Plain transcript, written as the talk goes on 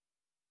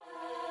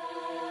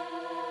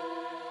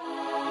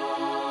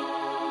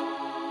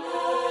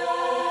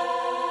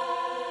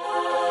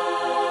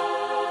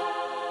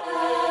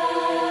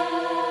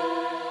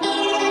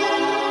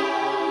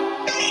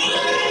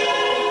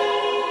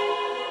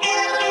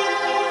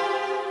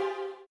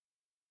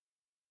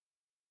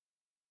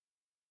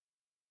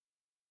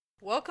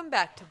welcome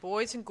back to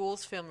Boys and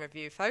Ghouls Film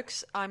Review,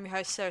 folks. I'm your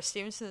host, Sarah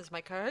Stevenson, and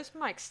my co-host,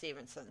 Mike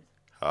Stevenson.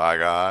 Hi,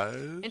 guys.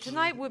 And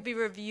tonight we'll be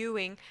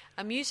reviewing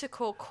a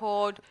musical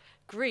called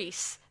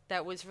Grease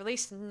that was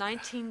released in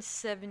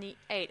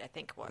 1978, I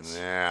think it was.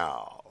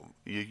 Now,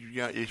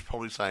 you're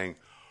probably saying,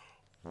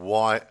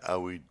 why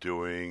are we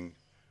doing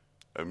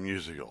a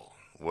musical?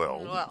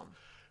 Well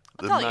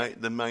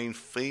the main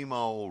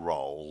female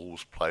role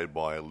was played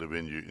by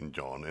Olivia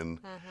Newton-John,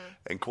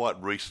 and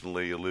quite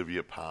recently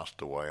Olivia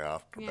passed away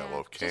after a battle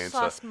of cancer. Just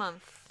last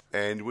month.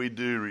 And we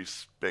do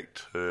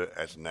respect her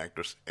as an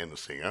actress and a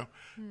singer.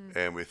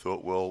 And we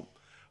thought, well,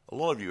 a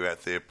lot of you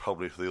out there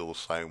probably feel the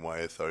same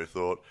way. So we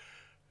thought,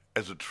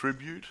 as a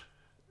tribute,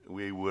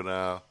 we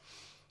would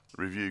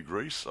review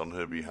Grease on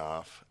her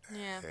behalf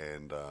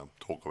and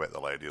talk about the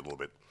lady a little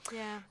bit.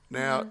 Yeah.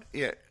 Now,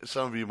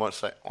 some of you might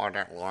say, I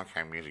don't like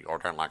her music, I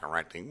don't like her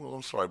acting. Well,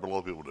 I'm sorry, but a lot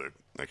of people do.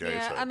 Okay,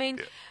 Yeah, so, I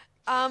mean,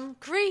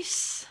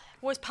 Grease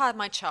was part of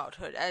my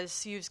childhood.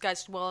 As you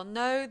guys well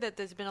know, that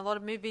there's been a lot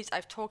of movies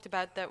I've talked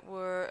about that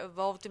were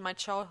involved in my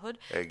childhood.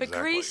 Exactly. But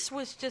Grease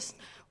was just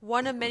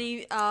one of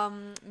many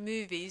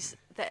movies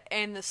that,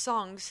 and the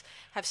songs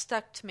have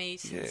stuck to me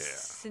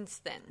since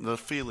then. The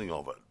feeling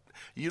of it.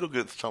 You look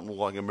at something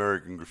like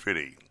American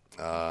Graffiti,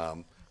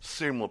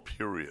 similar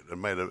period,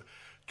 and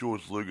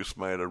George Lucas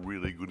made a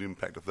really good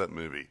impact of that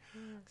movie.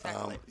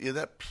 Exactly.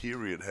 That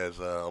period has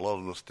a lot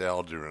of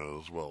nostalgia in it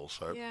as well.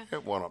 So,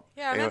 why not?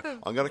 Yeah, anyway,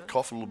 I'm going to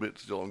cough a little bit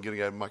still. I'm getting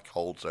over my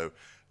cold, so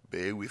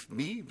bear with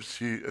me.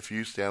 A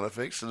few sound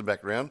effects in the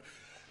background.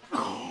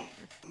 All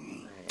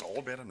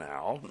better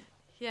now.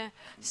 Yeah.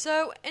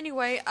 So,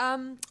 anyway,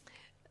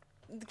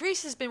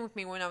 Grease has been with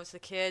me when I was a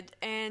kid,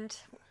 and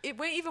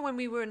even when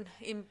we were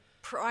in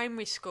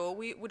primary school,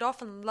 we would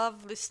often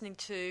love listening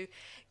to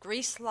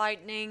Grease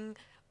Lightning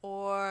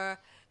or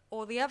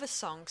the other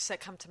songs that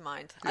come to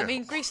mind. Yeah. I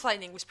mean, Grease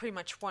Lightning was pretty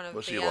much one of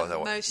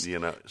the most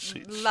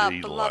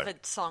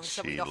beloved songs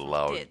that we often did. She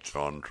loved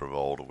John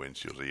Travolta when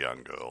she was a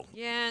young girl.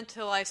 Yeah,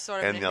 until I saw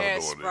him in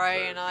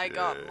Hairspray and I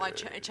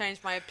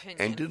changed my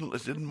opinion. And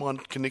didn't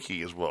mind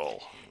Kenickie as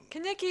well.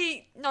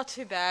 Kenickie, not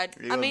too bad.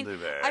 He wasn't too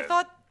bad. I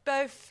thought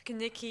both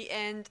Kenickie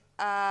and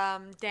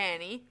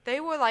Danny, they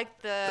were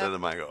like the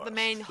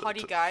main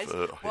hottie guys,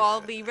 while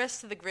the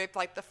rest of the group,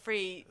 like the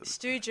Three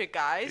Stooge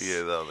guys,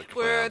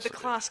 were the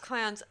class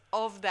clowns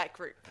of that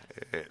group.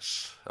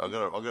 Yes, I'm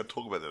gonna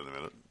talk about that in a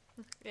minute.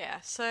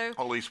 Yeah, so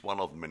at least one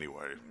of them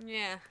anyway.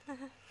 Yeah.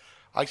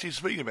 Actually,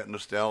 speaking about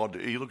nostalgia,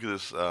 you look at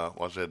this.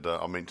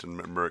 I mentioned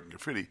American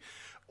Graffiti,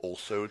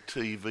 also a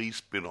TV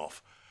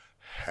spin-off,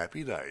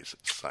 Happy Days,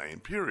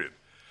 same period.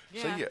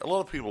 Yeah. So a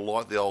lot of people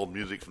like the old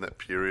music from that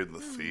period, and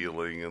the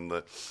feeling, and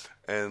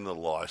the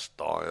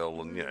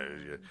lifestyle, and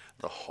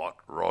the hot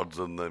rods,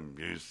 and the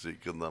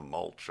music, and the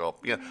malt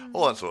shop,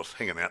 all that sort of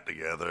hanging out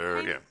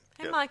together.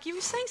 Hey, Mike, you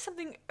were saying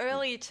something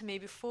earlier to me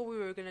before we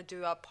were going to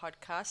do our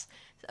podcast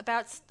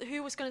about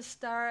who was going to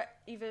star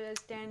either as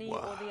Danny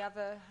or the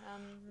other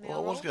male Well,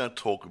 I was going to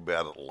talk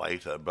about it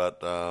later, but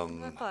I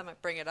thought I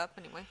might bring it up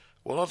anyway.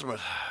 Well, not so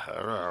much.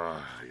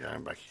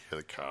 Going back here,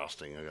 the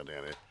casting, I got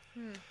down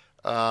here.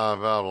 Blah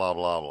blah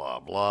blah blah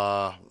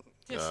blah.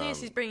 Yeah,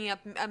 since he's bringing up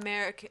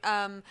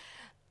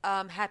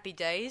Happy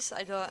Days,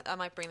 I thought I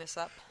might bring this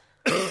up.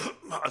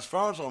 As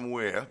far as I'm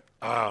aware,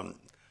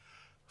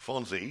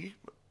 Fonzie,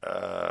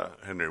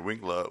 Henry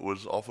Winkler,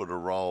 was offered a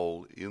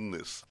role in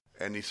this,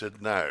 and he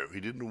said no, he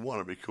didn't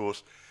want it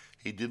because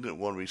he didn't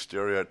want to be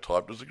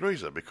stereotyped as a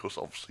greaser, because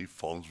obviously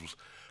Fonz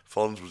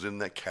was in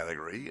that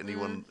category, and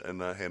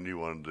Henry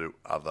wanted to do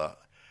other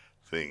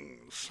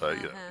things. So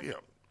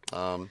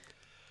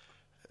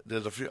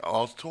there's a few.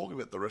 I'll talk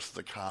about the rest of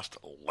the cast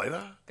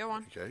later. Go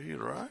on. Okay, you're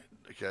right.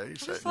 Okay, I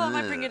just thought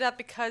I might bring it up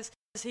because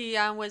he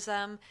was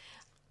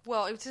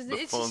well, it's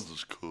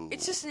cool.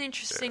 It's just an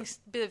interesting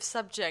bit of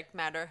subject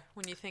matter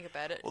when you think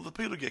about it. Well, the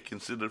people get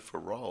considered for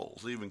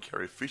roles. Even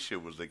Carrie Fisher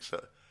was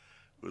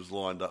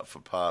lined up for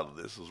part of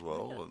this as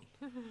well,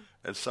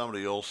 and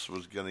somebody else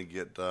was going to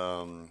get.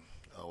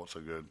 What's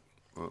so good?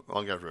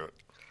 I'll go through it.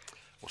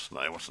 What's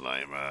the name?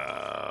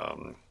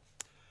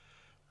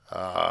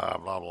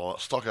 Blah blah.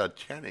 Stockard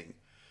Channing.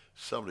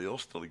 Somebody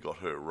else nearly got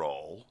her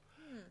role,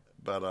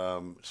 but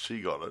she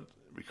got it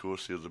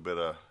because she was a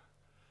better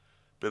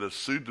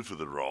suited for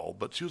the role.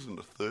 But she was in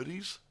the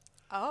 30s.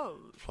 Oh.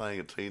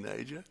 Playing a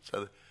teenager.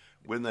 So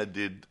when they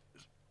did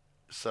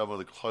some of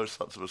the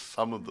close-ups of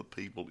some of the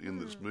people in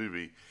this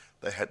movie,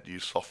 they had to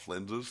use soft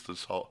lenses to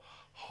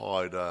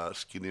hide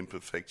skin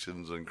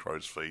imperfections and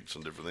crow's feet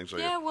and different things. So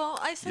well,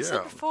 I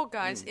said before,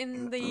 guys,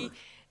 in the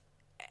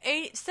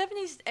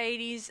 70s,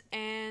 80s,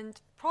 and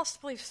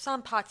possibly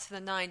some parts of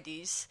the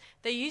 90s,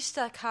 they used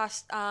to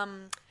cast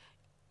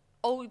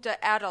older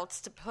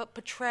adults to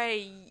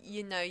portray,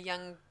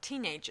 young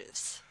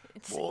teenagers.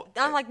 It's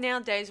unlike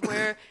nowadays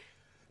where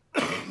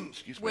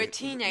where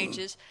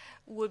teenagers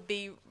would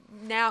be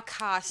now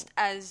cast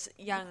as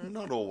young.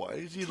 Not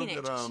always. You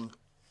teenagers. Look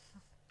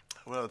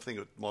at I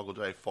think Michael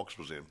J. Fox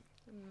was in.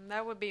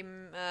 That would be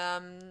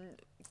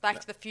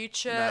Back to the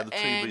Future. No,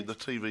 the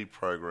TV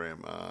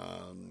program.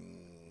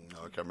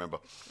 I can't remember.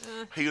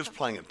 He was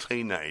playing a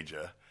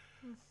teenager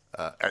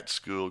at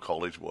school,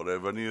 college,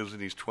 whatever, and he was in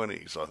his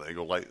 20s, I think,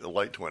 or late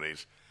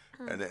 20s.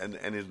 And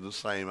in the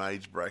same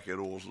age bracket,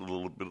 or was a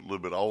little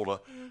bit older,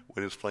 when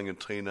he was playing a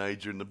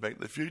teenager in the Back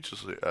to the Future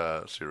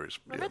series.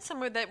 I read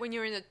somewhere that when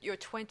you're in your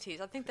 20s,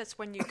 I think that's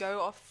when you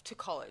go off to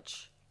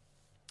college.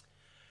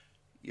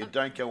 You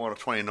don't go on at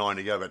 29,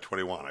 you go about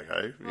 21,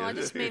 okay? Well, I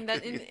just mean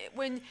that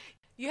when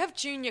you have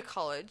junior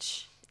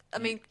college,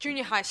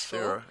 junior high school,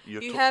 Sarah,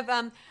 you have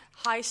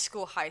high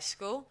school,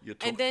 You're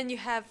and then you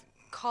have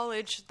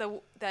college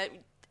that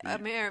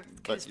America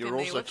but you're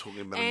familiar also with,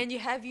 talking about and you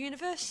have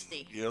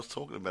university. Yeah, I was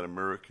talking about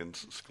American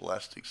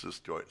scholastic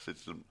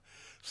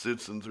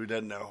citizens who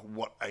don't know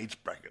what age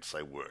brackets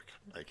they work,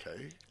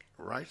 okay?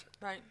 Right?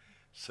 Right.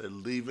 So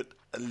leave it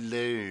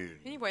alone.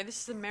 Anyway,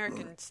 this is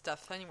American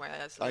stuff. Anyway,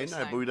 that's what I I'm know,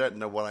 saying. but we don't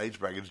know what age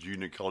brackets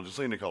junior college and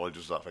senior college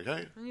and stuff,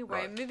 okay?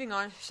 Anyway, Right. moving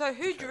on. So,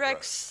 who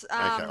directs, Okay,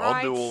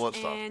 I'll do all that writes,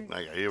 stuff. and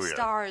Okay, here we go.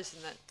 stars in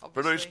it?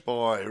 Obviously. Produced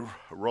by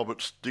Robert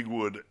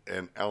Stigwood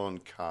and Alan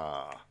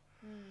Carr.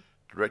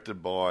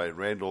 Directed by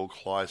Randall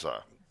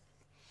Kleiser.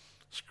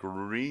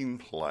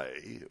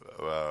 Screenplay,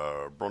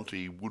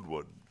 Bronte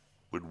Woodward.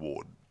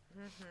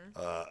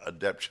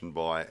 Adaptation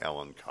by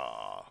Alan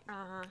Carr.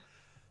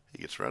 He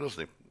gets around,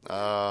 doesn't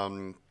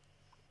he?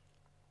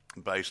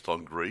 Based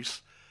on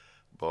Grease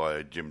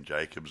by Jim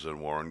Jacobs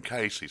and Warren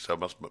Casey. So it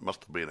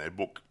must have been a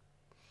book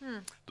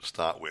to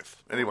start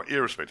with. Anyway,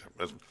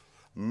 irrespective.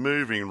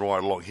 Moving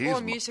right along. Or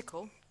a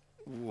musical.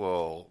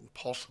 Well,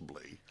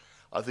 possibly.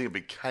 I think it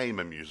became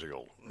a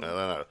musical.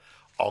 No.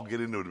 I'll get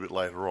into it a bit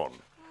later on.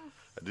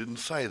 I didn't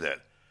say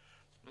that.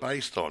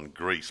 Based on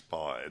Grease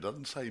by. It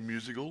doesn't say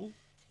musical.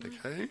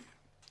 Okay?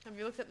 Have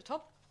you looked at the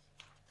top?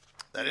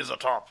 That is a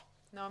top.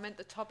 No, I meant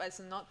the top as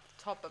in not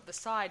the top of the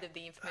side of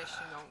the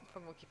information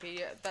from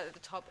Wikipedia, but at the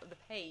top of the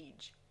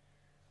page.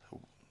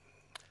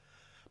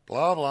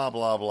 Blah, blah,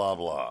 blah, blah,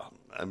 blah.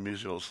 A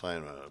musical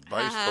cinema.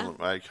 Based on...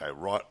 Okay,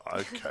 right.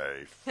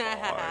 Okay,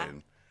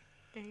 fine.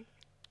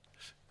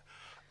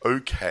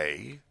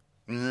 Okay.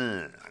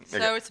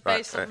 So it's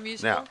based on a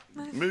musical?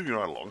 Now, moving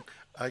right along.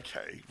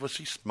 Okay, well,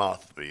 she's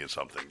smarter than me in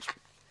some things.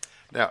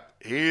 Now,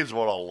 here's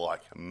what I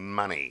like.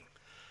 Money.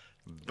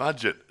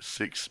 Budget,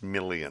 $6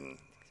 million.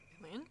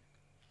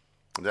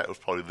 That was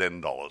probably then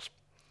dollars.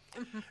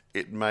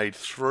 It made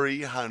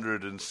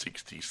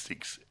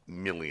 $366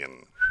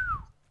 million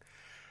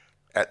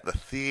at the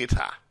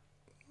theatre.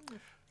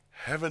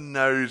 Heaven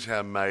knows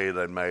how much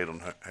it made on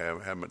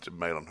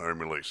home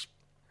release.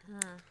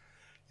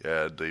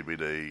 Yeah,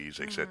 DVDs,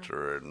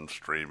 etc., and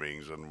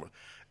streamings, and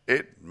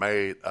it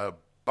made a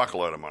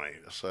buckload of money.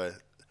 So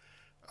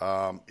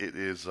it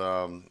is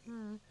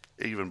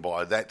even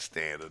by that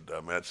standard.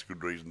 That's a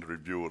good reason to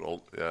review it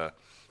all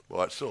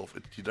by itself.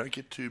 You don't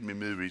get too many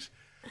movies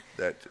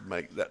that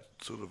make that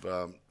sort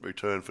of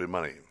return for your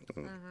money.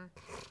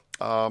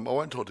 I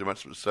won't talk too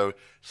much, so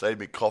save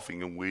me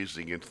coughing and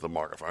wheezing into the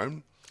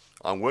microphone.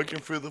 I'm working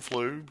through the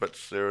flu, but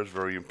Sarah's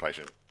very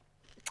impatient.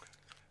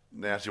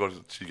 Now she's going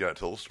to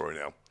tell the story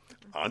now.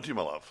 Aren't you,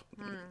 my love?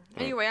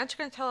 Anyway, aren't you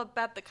going to tell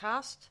about the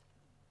cast?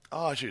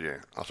 Oh, she, yeah.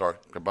 I'm sorry.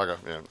 Bugger.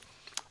 Yeah.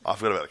 I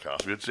forgot about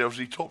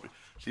the cast.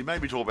 She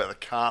made me talk about the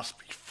cast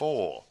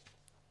before.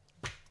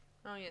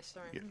 Oh, yes,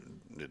 sorry.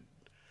 Yeah,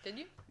 Did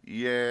you?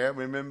 Yeah,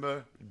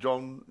 remember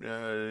John,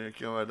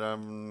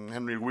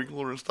 Henry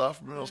Winkler and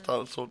stuff? I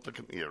started sort of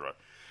yeah, right.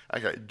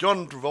 Okay,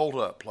 John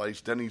Travolta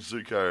plays Danny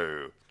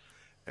Zuko,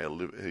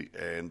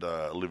 and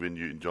Olivia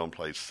Newton-John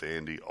plays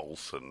Sandy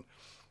Olsen,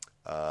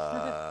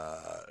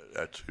 our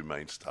two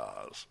main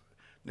stars.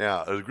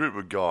 Now, there's a group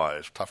of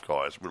guys, tough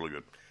guys, really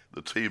good.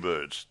 The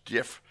T-Birds.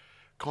 Jeff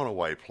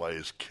Conaway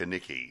plays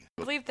Kaneki.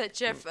 I believe that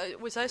Jeff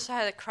was also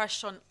had a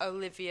crush on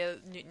Olivia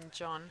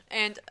Newton-John,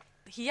 and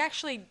he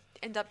actually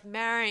ended up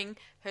marrying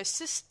her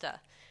sister.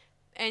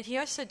 And he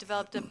also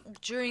developed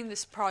during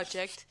this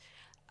project,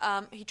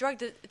 he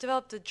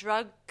developed a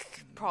drug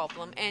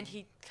problem, and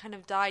he kind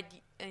of died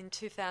in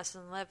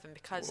 2011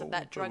 because of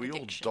that drug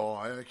addiction. We all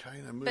die,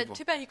 okay? Now move But on.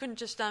 too bad he couldn't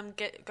just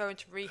go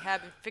into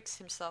rehab and fix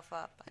himself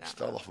up.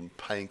 Started off on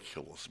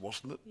painkillers,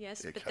 wasn't it?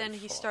 Yes, Okay, but then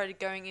he fine. started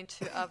going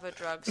into other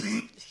drugs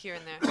here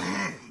and there.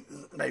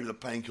 Maybe the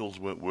painkillers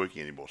weren't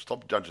working anymore.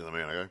 Stop judging the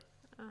man, okay?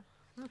 I'm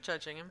not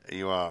judging him.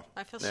 You are.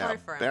 I feel now, sorry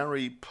for him.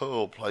 Barry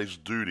Pearl plays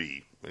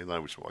Duty. You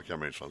know which one, I can't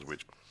remember which one's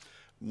which.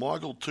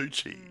 Michael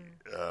Tucci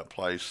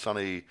plays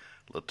Sonny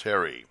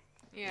Lettieri.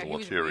 Yeah, he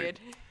was weird.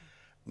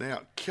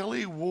 Now,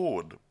 Kelly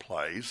Ward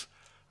plays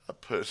a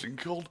person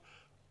called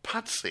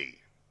Putsy.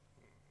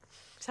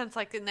 Sounds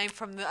like a name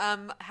from the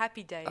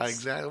Happy Days.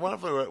 Exactly. I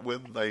wonder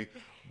whether they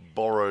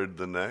borrowed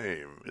the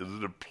name. Is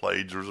it a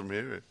plagiarism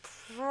here?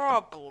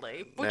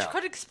 Probably. Which Now-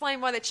 could explain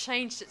why they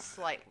changed it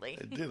slightly.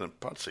 It didn't.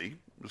 Putsy.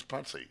 It was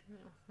Putsy.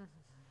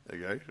 There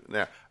you go.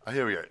 Now,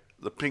 here we go.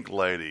 The Pink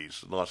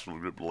Ladies. A nice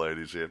little group of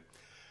ladies here.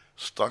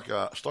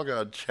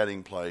 Stockard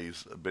Channing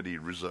plays Betty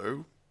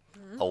Rizzo.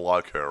 I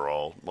like her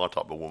role. My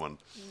type of woman.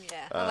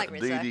 Yeah, I like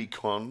Rizzo. Dee Dee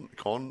Con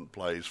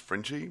plays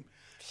Frenchie.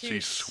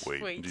 She's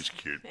sweet. She's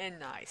cute. And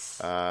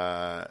nice.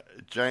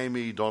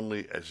 Jamie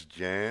Donnelly as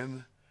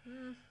Jan.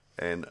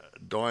 And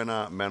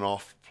Dinah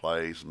Manoff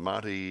plays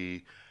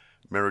Marty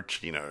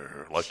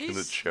Maricino, like in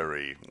the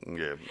Cherry.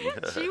 Yeah.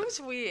 She was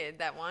weird,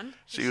 that one.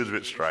 She was a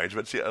bit strange,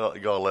 but see, I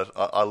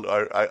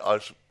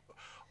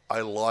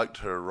liked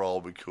her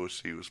role because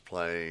she was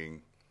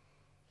playing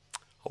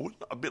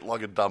a bit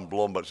like a dumb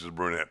blonde, but she's a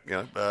brunette. You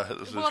know.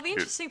 Well, the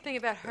interesting thing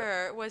about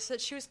her was that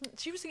she was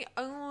the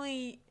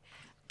only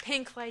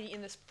pink lady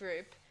in this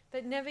group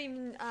that never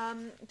even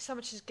so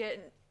much as getting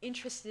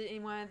interested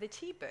in one of the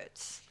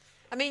T-Birds.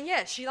 I mean,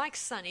 yeah, she likes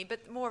Sunny,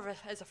 but more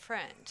as a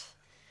friend,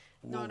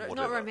 not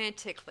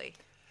romantically.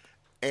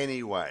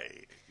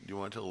 Anyway, do you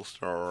want to tell the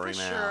story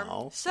now?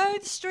 Sure. So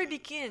the story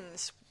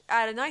begins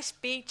at a nice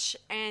beach,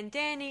 and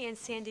Danny and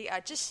Sandy are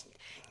just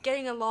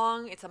getting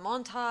along. It's a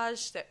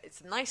montage.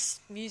 It's nice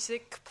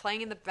music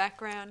playing in the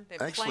background.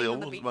 They're Actually, playing on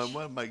the beach. I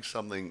want to make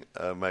something,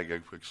 make a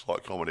quick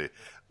slight comment here.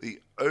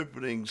 The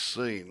opening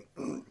scene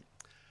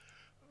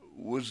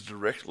was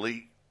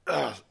directly,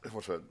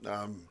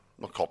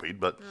 not copied,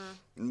 but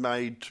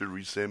made to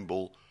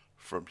resemble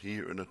From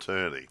Here in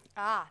Eternity.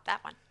 Ah,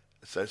 that one.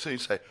 So you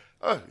say,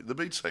 oh, the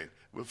beach scene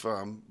with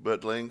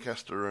Burt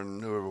Lancaster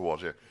and whoever it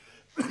was, yeah.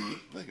 I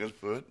think it was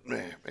Burt.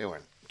 Yeah, anyway,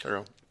 carry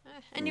on.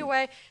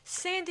 Anyway,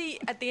 Sandy,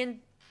 at the end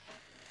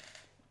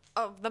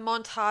of the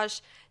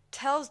montage,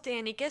 tells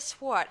Danny, guess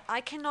what?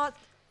 I cannot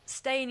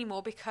stay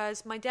anymore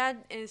because my dad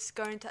is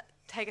going to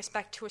take us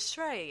back to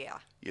Australia.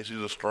 Yes, she's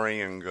an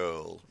Australian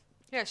girl.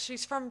 Yeah,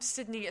 she's from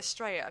Sydney,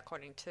 Australia,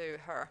 according to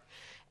her.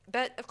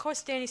 But, of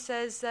course, Danny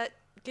says that,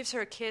 gives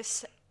her a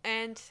kiss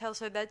and tells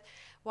her that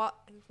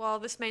while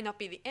this may not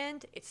be the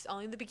end, it's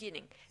only the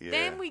beginning. Yeah.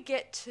 Then we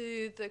get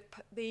to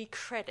the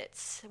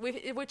credits,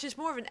 which is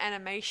more of an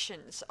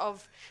animations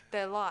of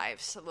their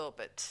lives a little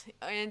bit.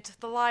 And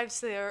the lives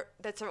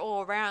that are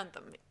all around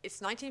them. It's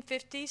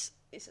 1950s.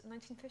 Is it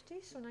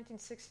 1950s or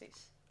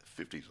 1960s?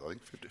 50s, I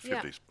think. 50s.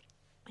 Yeah.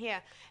 Yeah,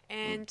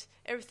 and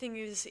everything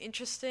is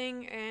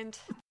interesting, and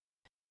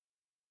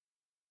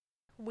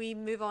we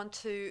move on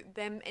to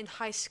them in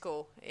high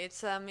school.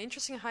 It's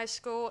interesting high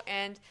school,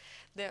 and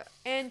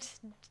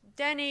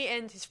Danny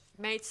and his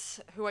mates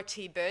who are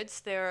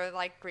T-Birds, they're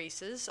like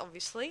greasers,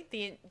 obviously.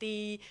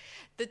 The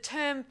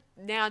term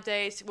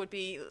nowadays would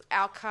be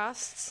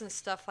outcasts and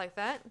stuff like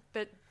that,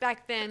 but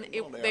back then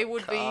they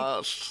would be.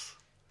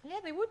 Yeah,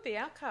 they would be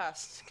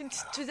outcasts.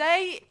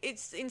 Today,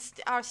 it's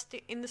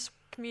in this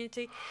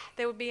community,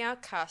 they would be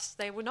outcasts.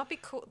 They would not be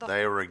called.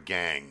 They are a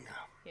gang.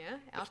 Yeah,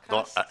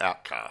 outcasts. Not an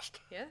outcast.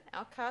 Yeah,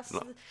 outcasts.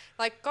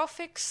 Like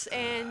Gothics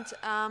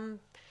and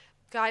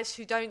guys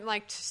who don't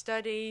like to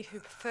study, who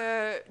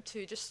prefer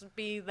to just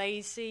be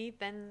lazy,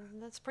 then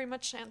that's pretty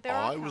much their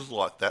outcast. I was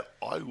like that.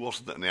 I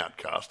wasn't an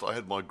outcast. I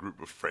had my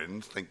group of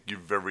friends. Thank you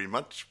very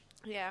much.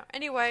 Yeah,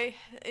 anyway,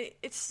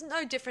 it's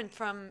no different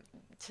from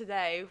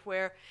today,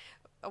 where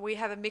we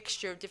have a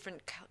mixture of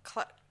different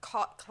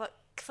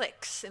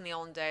cliques in the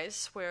old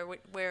days,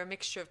 where a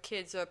mixture of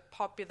kids are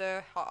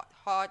popular,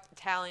 hot,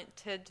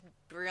 talented,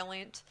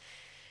 brilliant.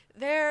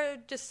 They're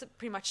just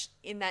pretty much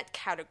in that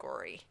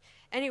category.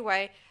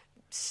 Anyway,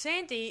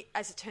 Sandy,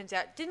 as it turns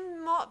out, did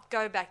not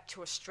go back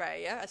to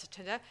Australia. As it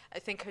turns out, I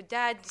think her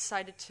dad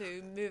decided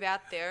to move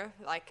out there,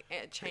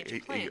 change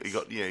of plans.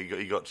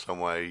 He got some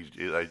way.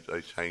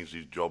 They changed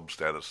his job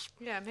status.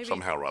 Yeah, maybe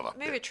somehow or other.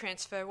 Maybe a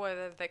transfer,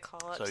 whatever they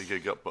call it. So he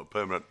got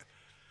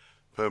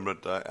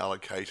permanent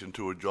allocation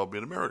to a job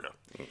in America.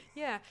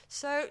 Yeah,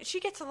 so she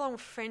gets along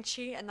with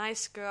Frenchie, a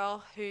nice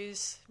girl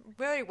who's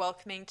very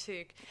welcoming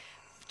to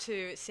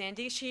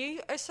Sandy. She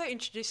also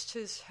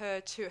introduces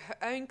her to her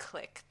own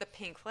clique, the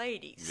Pink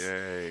Ladies.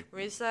 Yay.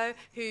 Rizzo,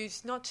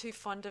 who's not too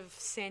fond of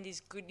Sandy's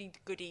goody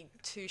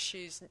two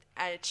shoes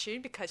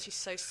attitude because she's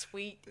so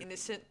sweet,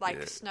 innocent,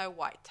 like Snow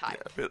White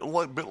type. Yeah,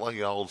 a bit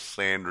like old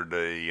Sandra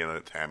Dee,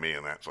 Tammy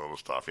and that sort of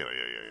stuff. Yeah.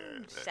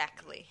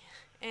 Exactly.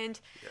 And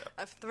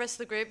the rest of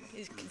the group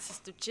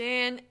consists of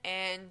Jan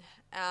and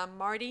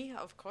Marty,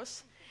 of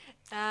course.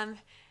 And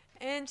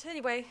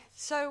anyway,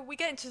 so we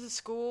get into the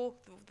school.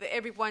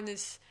 Everyone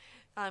is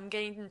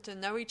getting to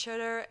know each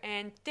other,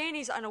 and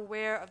Danny's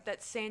unaware of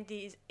that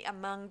Sandy is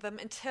among them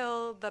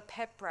until the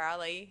pep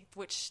rally,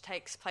 which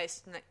takes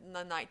place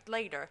the night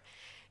later.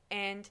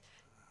 And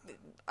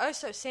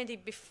also, Sandy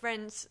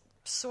befriends,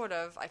 sort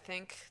of, I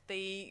think,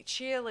 the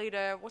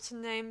cheerleader, what's her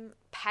name?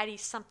 Patty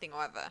something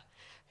or other,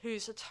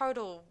 who's a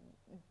total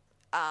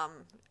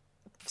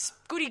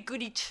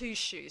goody two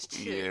shoes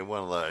too. Yeah,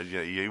 one of those.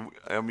 Yeah, you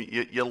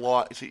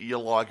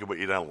like her, but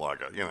you don't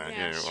like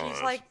her.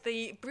 She's like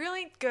the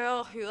brilliant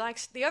girl who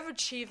likes the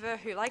overachiever,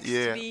 who likes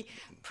to be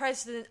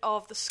president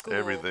of the school.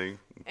 Everything.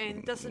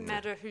 And doesn't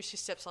matter who she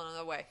steps on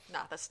the way.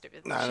 Nah, that's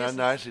stupid. No.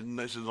 She's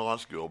a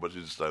nice girl, but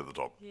she's just over the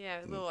top. Yeah,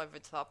 a little over the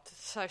top.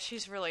 So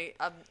she's really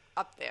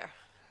up there.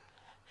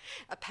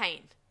 A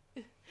pain.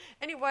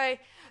 Anyway,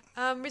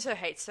 Rizzo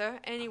hates her.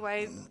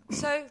 Anyway,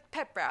 so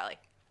pep rally.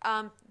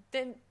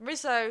 Then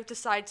Rizzo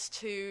decides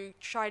to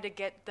try to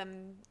get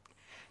them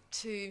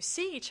to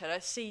see each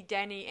other, see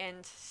Danny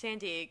and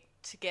Sandy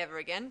together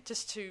again,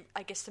 just to,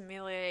 I guess,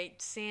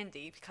 humiliate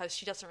Sandy because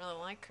she doesn't really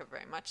like her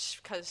very much.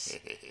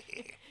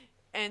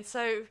 And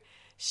so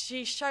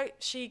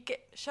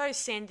shows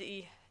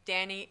Sandy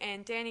Danny,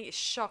 and Danny is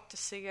shocked to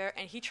see her,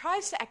 and he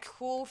tries to act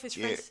cool with his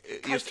friends.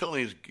 He was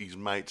telling his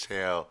mates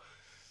how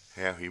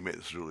he met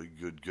this really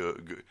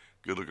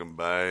good-looking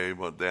babe,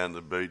 went down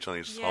the beach on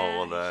his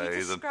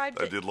holidays, and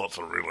they did lots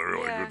of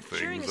really good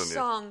things. During a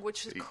song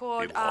which was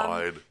called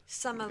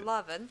Summer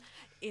Lovin',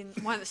 in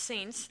one of the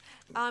scenes,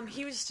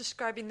 he was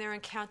describing their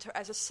encounter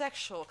as a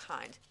sexual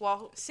kind,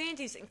 while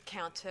Sandy's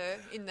encounter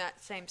in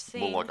that same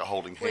scene more like a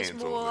holding hands,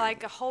 was more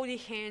like a holding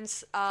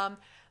hands,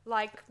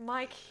 like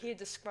Mike here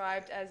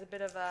described as a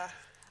bit of a...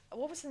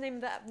 What was the name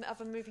of that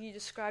other movie you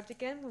described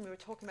again when we were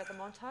talking about the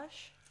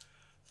montage?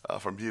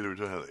 From Here to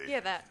Eternity.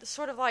 Yeah, that.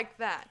 Sort of like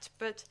that.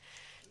 But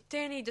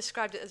Danny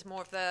described it as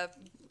more of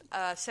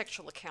a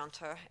sexual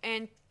encounter.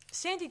 And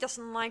Sandy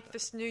doesn't like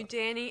this new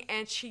Danny,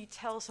 and she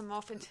tells him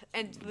off and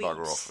leaves.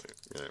 Bugger off,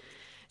 yeah.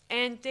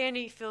 And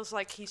Danny feels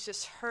like he's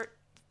just hurt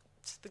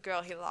the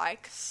girl he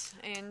likes,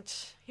 and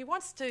he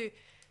wants to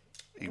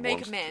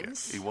make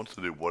amends. Yeah, he wants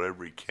to do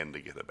whatever he can to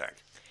get her back.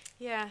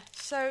 Yeah,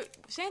 so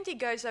Sandy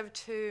goes over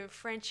to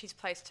Frenchie's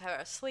place to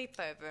have a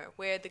sleepover,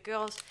 where the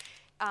girls,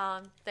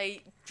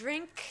 they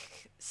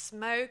drink,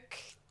 smoke,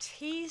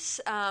 tease,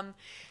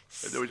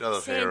 They do each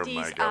other's hair and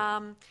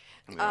makeup.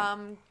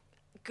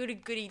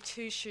 Goody-goody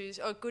two-shoes,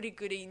 or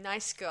goody-goody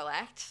nice girl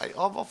act. Hey,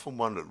 I've often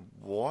wondered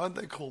why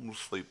they call them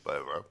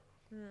sleepover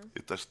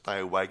if they stay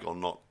awake or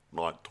not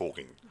night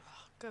talking.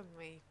 Oh, good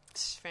me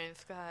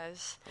strength,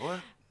 guys.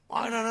 What?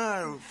 I don't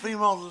know.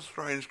 Females are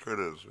strange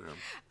critters. Yeah.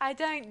 I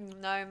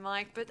don't know,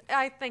 Mike, but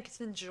I think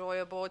it's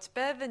enjoyable. It's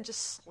better than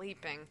just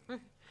sleeping.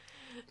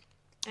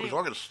 If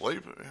I could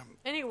sleep.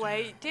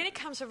 Anyway, Danny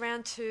comes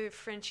around to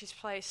Frenchie's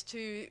place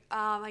to,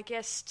 I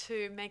guess,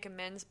 to make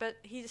amends, but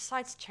he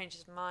decides to change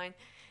his mind,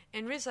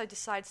 and Rizzo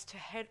decides to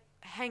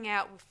hang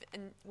out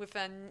with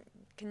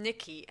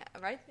Nikki,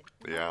 right?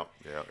 Yeah.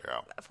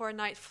 For a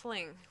night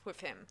fling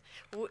with him.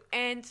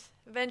 And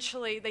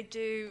eventually they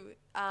do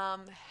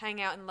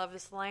hang out in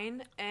Lover's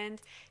Lane,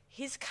 and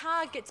his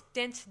car gets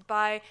dented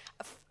by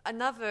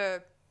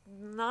another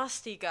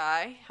nasty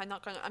guy. I'm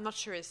not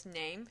sure his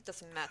name. It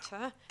doesn't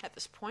matter at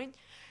this point.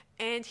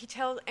 And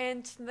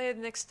the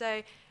next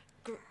day,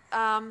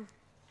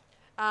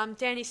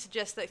 Danny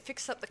suggests they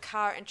fix up the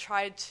car and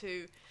try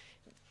to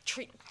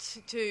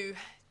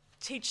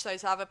teach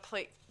those other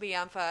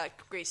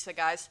greaser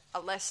guys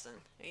a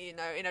lesson, in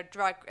a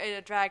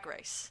drag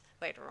race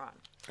later on.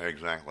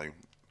 Exactly.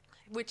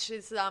 Which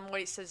is what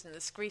he says in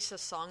this Greaser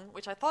song,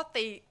 which I thought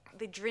the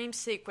dream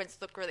sequence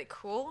looked really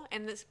cool,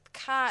 and this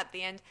car at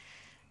the end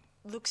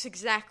looks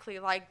exactly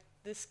like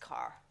this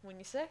car, wouldn't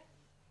you say?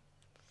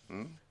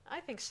 I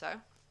think so.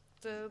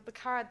 The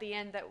car at the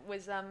end that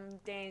was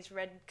Danny's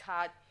red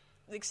car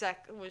was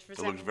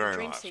resembling the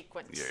dream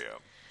sequence. Yeah.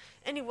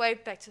 Anyway,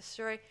 back to the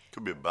story.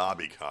 Could be a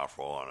Barbie car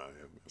for all I know.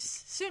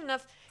 Soon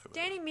enough,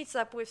 Danny meets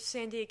up with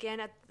Sandy again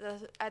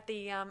at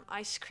the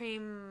ice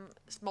cream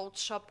malt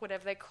shop,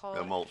 whatever they call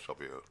it. A malt shop,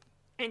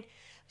 yeah. And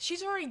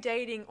she's already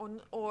dating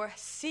or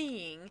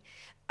seeing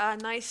a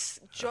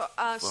nice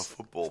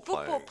football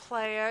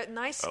player,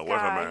 nice guy.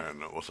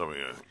 Weatherman or something.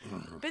 Yeah.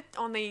 A bit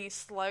on the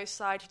slow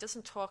side. He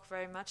doesn't talk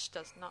very much.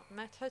 Does not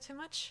matter too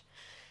much.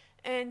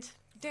 And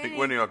Danny, I think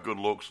when you have good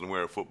looks and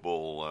wear a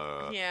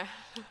football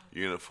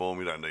uniform,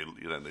 you don't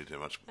need too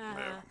much.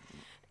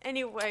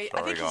 Anyway, Sorry,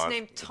 I think guys. he's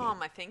named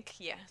Tom. I think,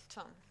 yeah,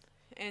 Tom.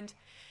 And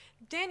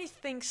Danny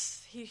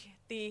thinks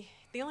the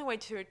only way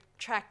to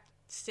attract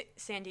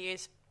Sandy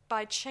is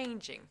by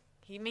changing.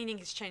 Meaning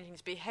he's changing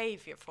his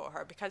behavior for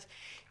her, because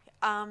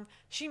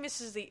she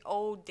misses the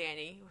old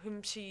Danny,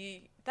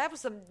 that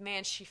was the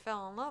man she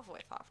fell in love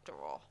with after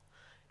all,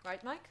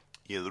 right, Mike?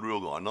 Yeah, the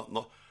real guy, not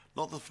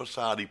the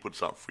facade he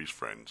puts up for his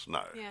friends.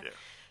 No. Yeah.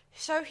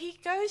 So he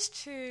goes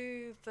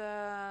to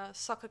the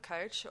soccer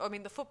coach,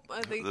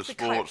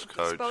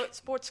 the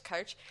sports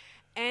coach,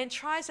 and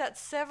tries out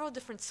several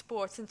different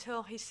sports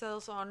until he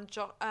settles on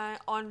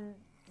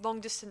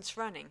long distance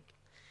running.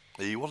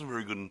 He wasn't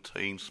very good in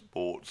team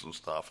sports and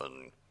stuff,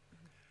 and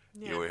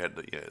we had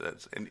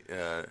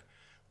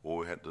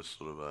we had this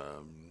sort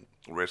of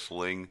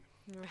wrestling.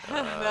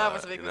 That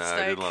was a big mistake.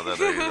 He didn't like that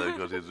either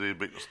because he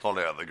beat the snot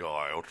out of the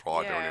guy, or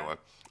tried to anyway.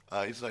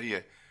 So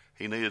he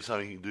needed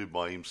something he could do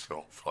by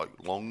himself, like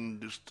long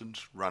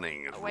distance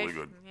running. It's really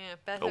good.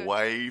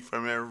 Away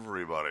from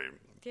everybody.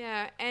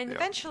 Yeah, and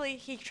eventually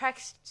he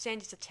attracts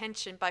Sandy's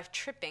attention by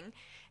tripping,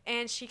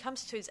 and she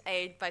comes to his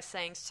aid by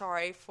saying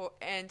sorry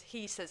and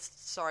he says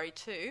sorry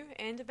too,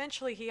 and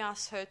eventually he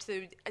asks her to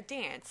do a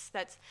dance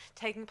that's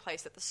taking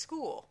place at the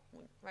school.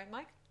 Right,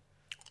 Mike?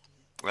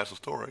 That's the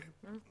story.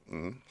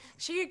 Mm-hmm.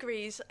 She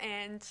agrees,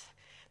 and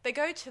they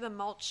go to the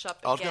malt shop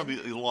again. I was going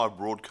to be a live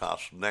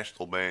broadcast from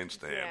National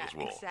Bandstand as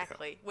well.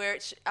 Exactly. Where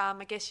it's,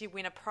 I guess you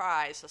win a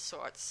prize of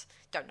sorts.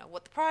 Don't know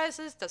what the prize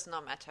is, does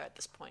not matter at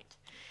this point.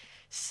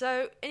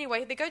 So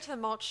anyway, they go to the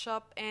malt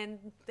shop,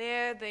 and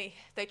there they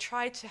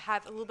try to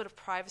have a little bit of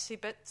privacy,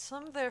 but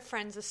some of their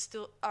friends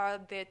are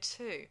there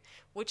too,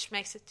 which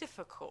makes it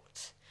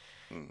difficult.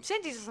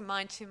 Sandy doesn't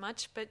mind too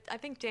much, but I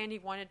think Danny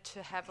wanted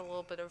to have a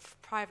little bit of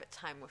private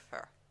time with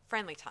her,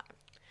 friendly time.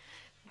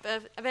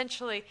 But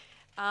eventually,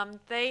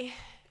 they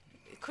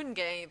couldn't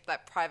get any of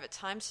that private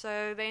time,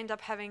 so they end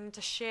up having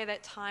to share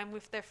that time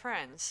with their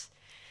friends.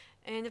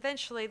 And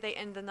eventually, they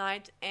end the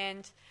night,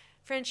 and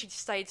Frenchie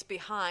stays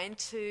behind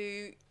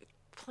to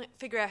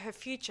figure out her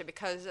future,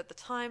 because at the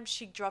time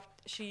she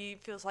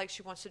feels like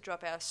she wants to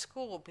drop out of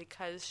school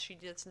because she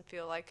doesn't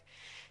feel like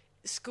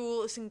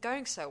school isn't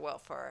going so well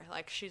for her.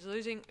 Like she's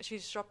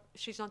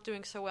not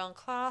doing so well in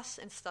class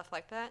and stuff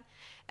like that.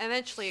 And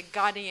eventually a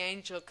guardian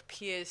angel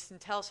appears and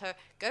tells her,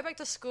 go back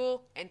to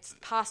school and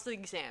pass the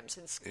exams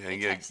and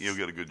tests. You'll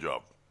get a good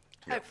job.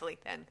 Hopefully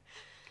then.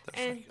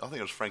 I think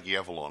it was Frankie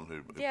Avalon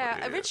who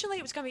originally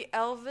it was going to be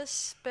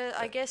Elvis, but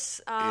I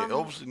guess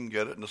Elvis didn't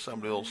get it, and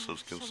somebody else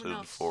was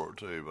considered for it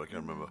too, but I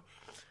can't remember.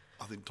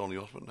 I think Donny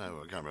Osmond. No,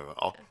 I can't remember.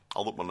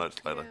 I'll look my notes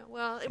later. Yeah,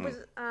 well, it was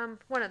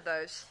one of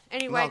those.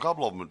 Anyway, no, a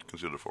couple of them were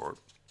considered for it.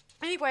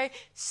 Anyway,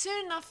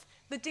 soon enough,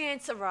 the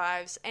dance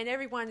arrives, and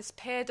everyone is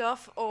paired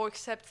off, or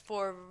except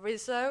for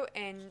Rizzo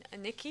and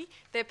Nikki.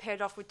 They're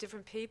paired off with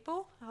different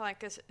people.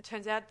 Like as it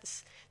turns out,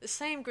 the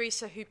same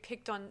greaser who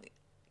picked on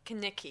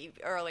Nikki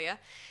earlier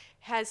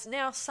has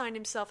now signed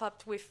himself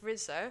up with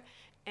Rizzo,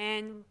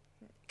 and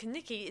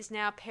Nikki is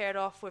now paired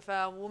off with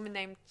a woman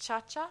named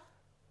Cha-Cha.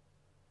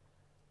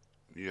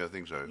 Yeah, I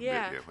think so.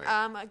 Yeah.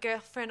 A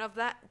girlfriend of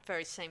that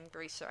very same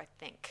greaser, I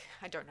think.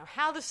 I don't know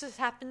how this has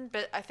happened,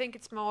 but I think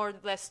it's more or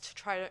less to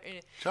try to...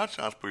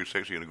 Cha-Cha's pretty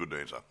sexy and a good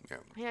dancer.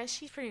 Yeah,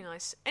 she's pretty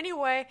nice.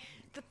 Anyway,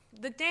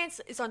 the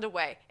dance is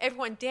underway.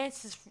 Everyone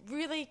dances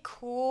really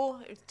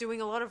cool,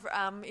 doing a lot of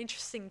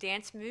interesting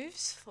dance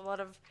moves, a lot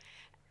of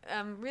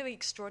really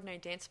extraordinary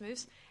dance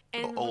moves.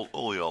 And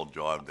all the old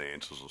jive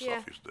dances and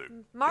stuff used to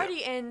do.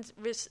 Marty and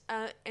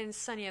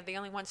Sonny are the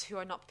only ones who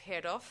are not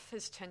paired off,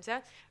 as it turns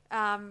out.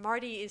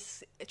 Marty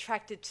is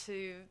attracted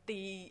to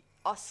the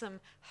awesome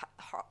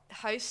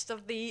host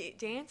of the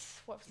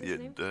dance. What was his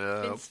name?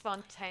 Vince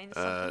Fontaine.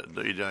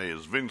 DJ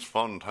is Vince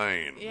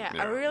Fontaine. Yeah,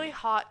 a really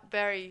hot,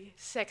 very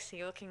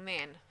sexy-looking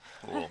man.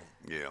 Well,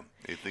 yeah,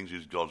 he thinks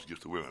he's God's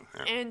gift to women.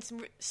 Yeah. And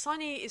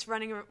Sonny is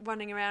running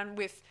around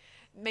with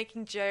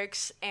making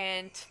jokes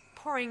and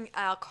pouring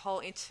alcohol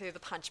into the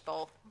punch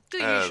bowl.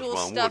 The usual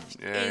stuff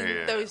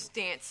in those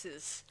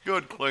dances.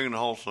 Good, clean,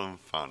 wholesome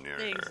fun.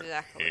 Yeah.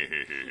 Exactly.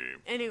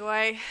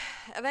 Anyway,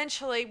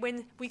 eventually,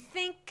 when we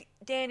think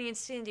Danny and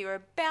Cindy are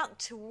about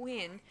to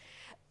win,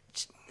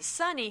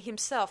 Sonny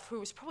himself, who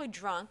was probably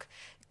drunk,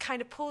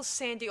 kind of pulls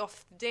Sandy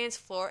off the dance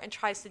floor and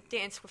tries to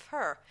dance with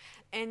her.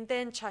 And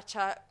then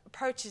Cha-Cha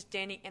approaches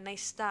Danny and they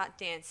start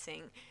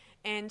dancing.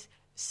 And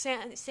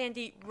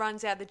Sandy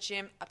runs out of the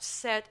gym,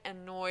 upset,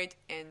 annoyed,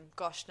 and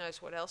gosh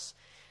knows what else.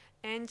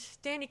 And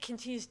Danny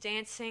continues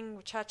dancing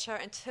with Cha-Cha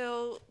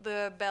until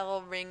the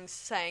bell rings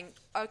saying,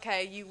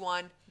 okay, you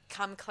won,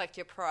 come collect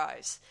your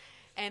prize.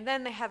 And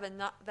then they have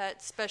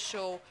that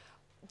special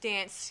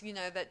dance,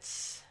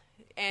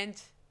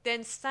 and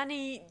then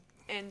Sonny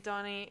and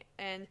Donnie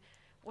and,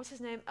 what's his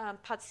name,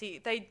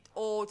 Patsy, they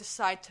all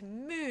decide to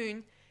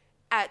moon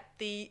at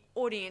the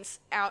audience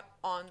out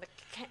on in the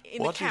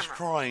camera. What he's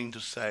trying to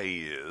say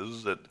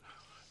is that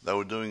they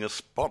were doing a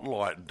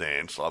spotlight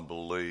dance, I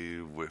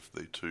believe, with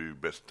the two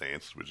best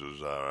dancers, which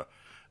is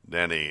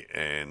Danny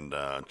and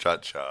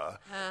Cha-Cha.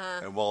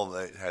 And while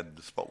they had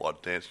the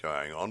spotlight dance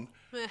going on,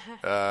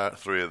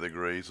 three of the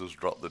greasers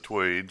dropped the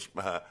tweeds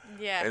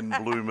and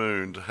blue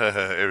mooned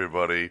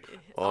everybody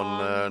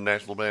on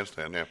National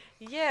Bandstand. Yeah.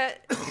 Yeah.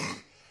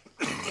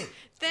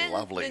 Then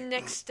Lovely. The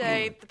next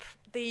day,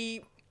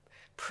 the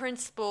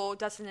principal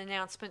does an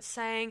announcement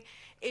saying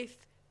if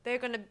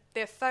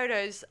their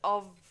photos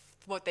of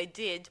what they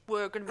did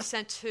were going to be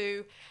sent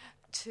to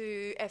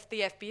the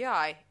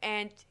FBI,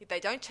 and if they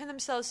don't turn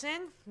themselves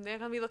in, they're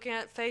going to be looking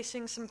at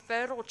facing some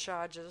federal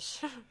charges.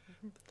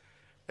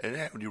 And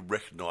how would you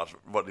recognise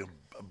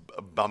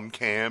a bum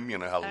cam?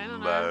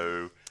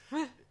 Hello.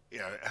 I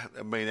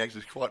mean,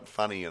 actually, it's quite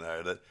funny.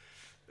 That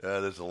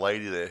there's a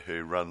lady there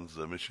who runs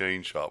the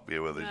machine shop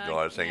here where these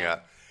guys hang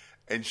out,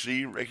 and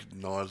she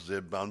recognised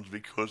their bums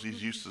because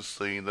he's used to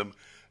seeing them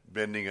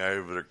bending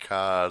over the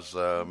car's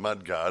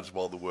mud guards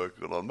while they're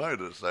working on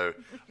motors. So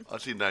I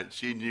see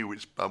she knew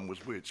which bum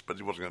was which, but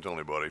she wasn't going to tell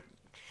anybody.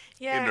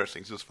 Yeah.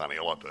 Interesting. It's just funny.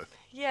 I like that.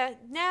 Yeah.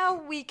 Now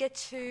we get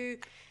to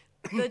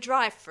the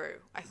drive-through,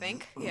 I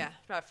think. Yeah,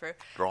 drive-through.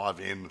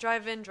 Drive-in.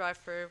 Drive-in,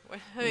 drive-through.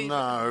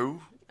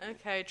 No.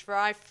 Okay,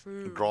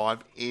 drive-through.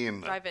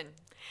 Drive-in. Drive-in.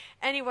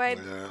 Anyway,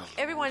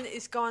 everyone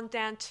is gone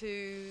down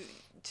to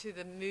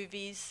the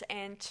movies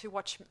and to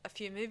watch a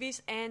few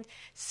movies and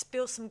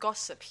spill some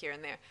gossip here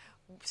and there.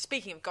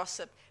 Speaking of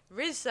gossip,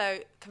 Rizzo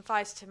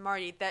confides to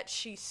Marty that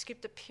she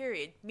skipped a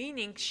period,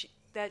 meaning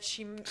that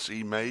she...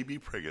 She may be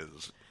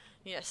preggers.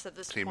 Yes, at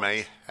this He point.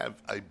 may have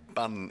a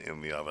bun in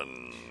the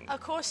oven.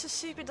 Of course, the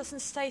secret doesn't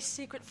stay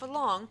secret for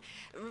long.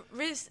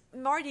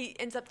 Marty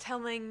ends up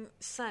telling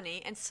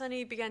Sonny, and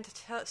Sonny began to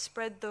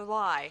spread the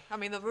lie. I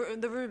mean, the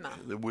rumor.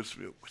 The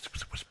whisper,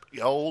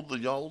 the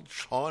old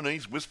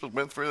Chinese whispers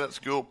went through that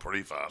school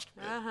pretty fast.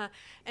 Uh-huh.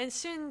 And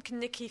soon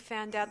Nicky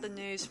found out the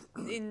news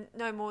in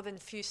no more than a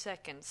few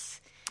seconds.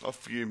 A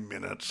few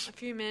minutes. A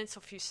few minutes or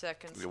a few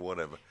seconds. Yeah,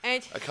 whatever.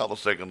 And a couple of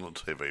seconds on the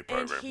TV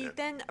program. And he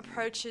then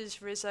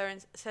approaches Rizzo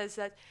and says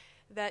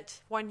that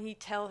when he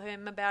tell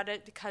him about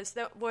it, because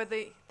they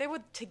were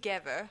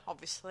together,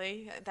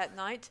 obviously, that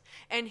night,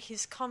 and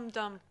his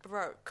condom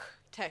broke,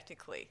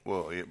 technically.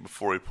 Well,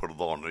 before he put it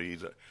on,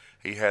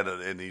 he had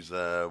it in his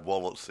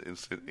wallet.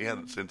 He had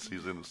it since he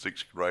was in the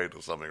 6th grade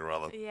or something or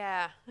other.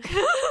 Yeah.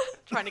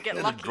 Trying to get He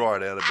had lucky. to dry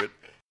it out a bit.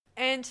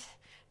 And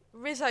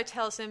Rizzo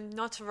tells him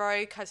not to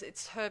worry because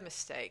it's her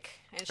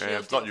mistake. And Yeah,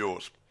 it's not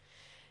yours.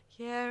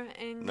 Yeah,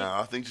 and... No,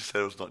 I think she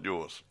said it was not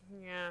yours.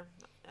 Yeah,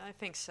 I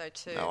think so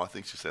too. No, I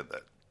think she said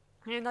that.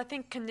 And I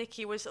think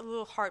Kaneki was a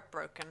little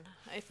heartbroken.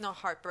 If not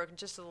heartbroken,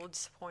 just a little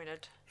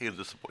disappointed. He was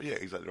disappointed. Yeah,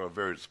 exactly right.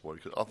 Very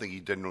disappointed because I think he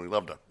genuinely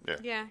loved her. Yeah.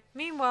 Yeah.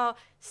 Meanwhile,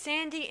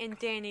 Sandy and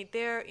Danny,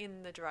 they're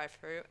in the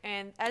drive-thru,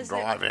 and as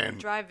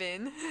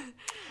Drive-in.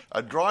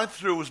 A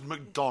drive-thru was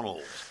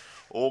McDonald's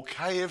or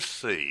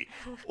KFC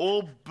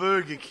or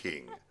Burger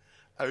King.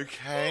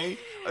 Okay,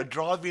 a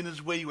drive-in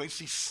is where you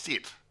actually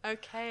sit.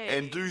 Okay.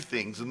 And do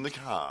things in the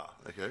car.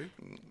 Okay.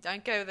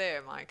 Don't go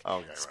there, Mike.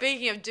 Okay.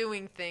 Speaking of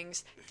doing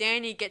things,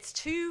 Danny gets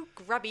two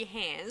grubby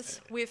hands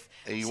with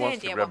He Sandy wants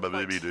to at grab a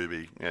one point.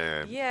 doobie.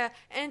 Yeah. Yeah,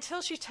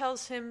 until she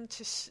tells him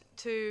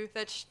to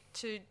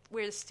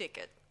where to stick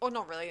it, or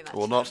not really.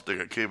 Well, not stick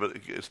it. Keep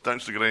it.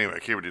 Don't stick it anywhere.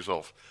 Keep it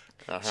yourself.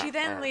 She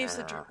then leaves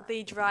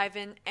the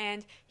drive-in,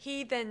 and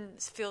he then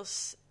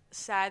feels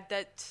sad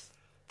that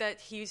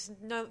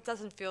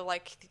doesn't feel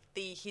like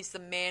he's the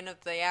man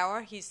of the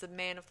hour. He's the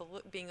man of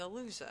being a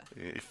loser.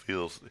 He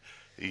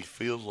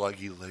feels like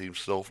he let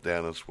himself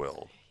down as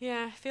well.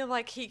 Yeah, I feel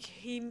like he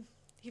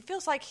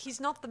feels like he's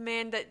not the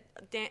man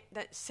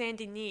that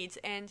Sandy needs,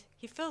 and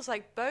he feels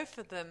like both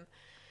of them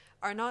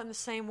are not in the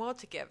same world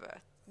together.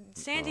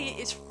 Sandy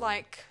is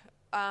like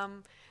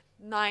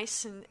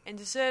nice and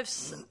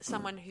deserves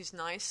someone who's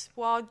nice,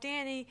 while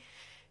Danny,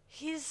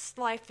 his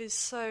life is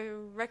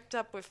so wrecked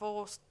up with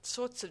all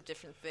sorts of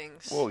different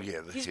things. Well,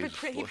 yeah, he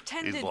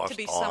pretended his to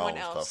be lifestyle someone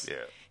else. stuff,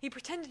 yeah. He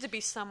pretended to be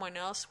someone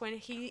else when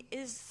he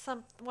is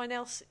someone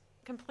else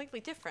completely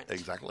different.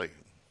 Exactly.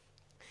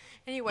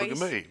 Anyway,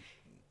 Look at me.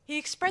 he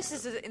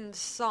expresses it in the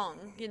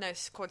song,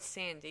 it's called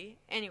Sandy.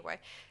 Anyway,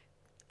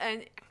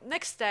 and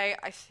next day,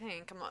 I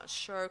think, I'm not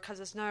sure, because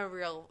there's no.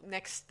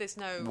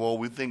 Well,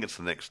 we think it's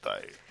the next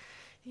day.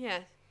 Yeah,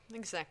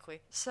 exactly.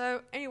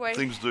 So, anyway.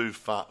 Things do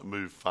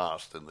move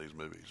fast in these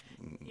movies.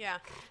 Yeah.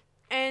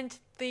 And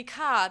the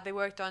car they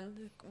worked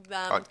on,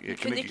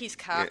 Kaniki's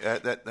car. Yeah,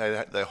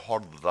 they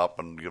hodded it up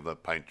and give them a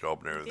paint job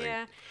and everything.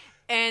 Yeah.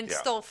 And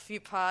stole a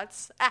few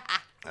parts.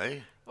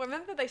 Hey?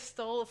 Remember they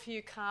stole a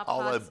few car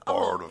Oh, parts? they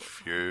borrowed a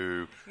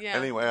few. Yeah.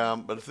 Anyway,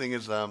 but the thing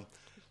is,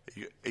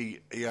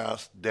 he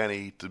asked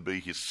Danny to be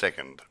his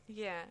second.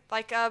 Yeah.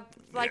 Like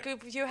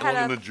if you It had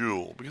wasn't a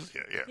duel because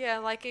Yeah,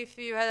 like if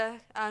you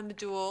had a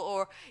duel,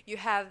 or you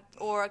have,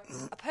 or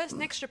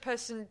an extra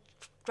person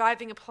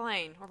driving a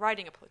plane or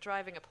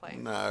driving a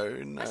plane. No,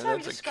 That's how we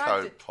that's a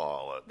described it.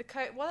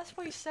 co-pilot. Well, that's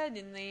what you said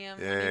in the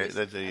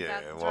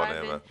whatever.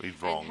 driving,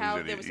 He's wrong. And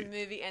how there was a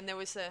movie and there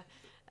was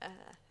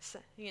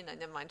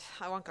never mind.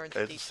 I won't go into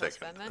the details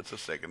about that. It's a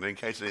second. In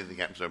case anything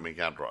happens to him, he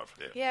can't drive.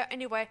 Yeah. Yeah.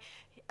 Anyway,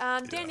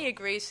 Danny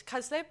agrees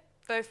because they're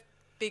both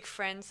big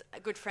friends,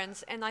 good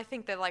friends, and I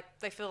think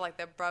they feel like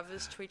they're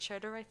brothers to each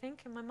other. I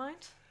think in my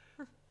mind.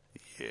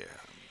 Yeah.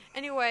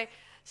 Anyway,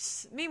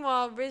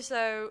 meanwhile,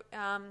 Rizzo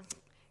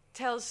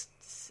tells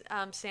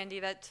Sandy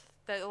that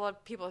a lot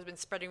of people have been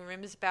spreading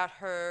rumors about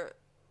her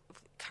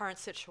current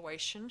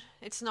situation.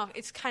 It's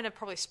kind of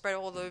probably spread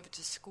all over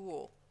to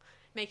school,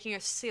 making her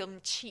seem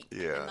cheap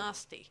and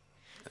nasty.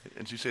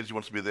 And she says she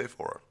wants to be there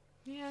for her.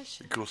 Yeah.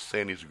 Because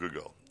Sandy's a good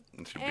girl.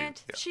 And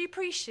she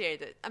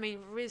appreciates it. I mean,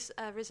 Rizzo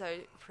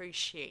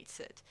appreciates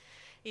it,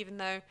 even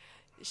though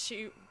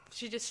she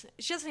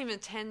doesn't even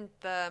attend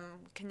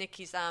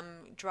Kaniki's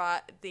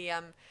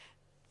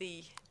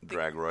the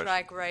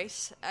drag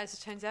race, as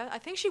it turns out. I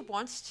think she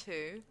wants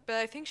to, but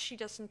I think she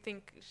just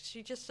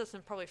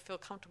doesn't probably feel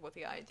comfortable with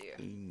the idea.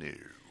 No.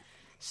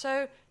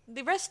 So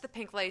the rest of the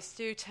Pink Ladies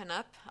do turn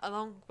up,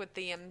 along with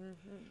the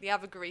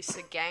other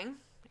Greaser gang,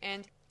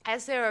 and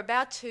as they're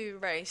about to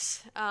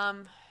race,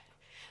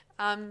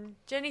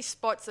 Jenny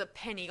spots a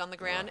penny on the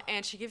ground,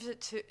 and she gives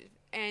it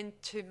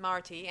to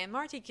Marty, and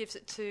Marty gives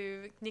it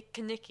to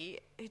Kaneki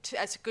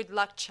as a good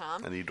luck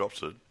charm. And he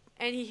drops it.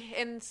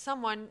 And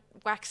someone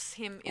whacks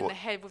him in the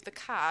head with the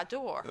car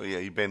door. Oh, yeah,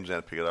 he bends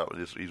down to pick it up.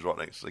 He's right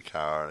next to the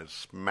car, and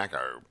it's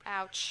smacko.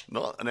 Ouch.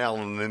 Not an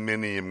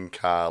aluminium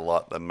car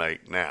like they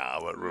make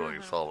now, but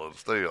really solid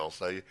steel.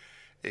 So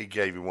he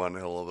gave him one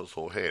hell of a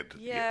sore head.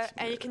 Yeah, Yes,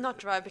 and he cannot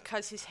drive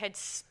because his head's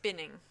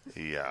spinning.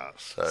 Yeah,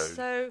 so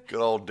So-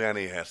 good old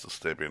Danny has to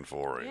step in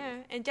for him.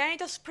 Yeah, and Danny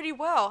does pretty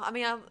well. I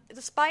mean,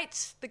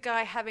 despite the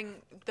guy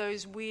having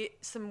those weird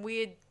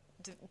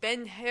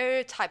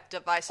Ben-Hur type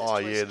devices Oh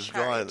to yeah, his this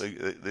guy,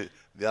 chariot.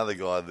 the other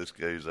guy, this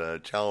guy's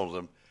challenged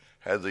him,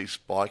 has these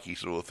spiky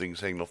sort of things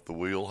hanging off the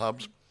wheel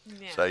hubs.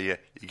 Yeah. So yeah,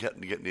 you get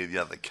near the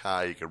other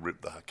car, you can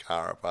rip the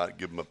car apart,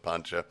 give him a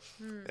puncher.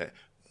 Yeah.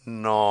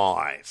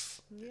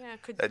 Nice. Yeah,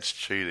 That's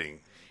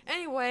cheating.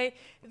 Anyway,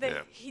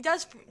 Yeah. he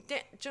does.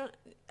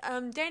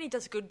 Danny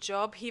does a good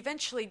job. He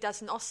eventually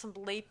does an awesome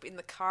leap in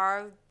the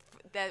car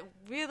that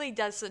really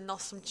does an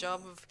awesome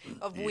job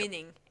of Yep.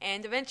 winning.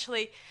 And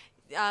eventually,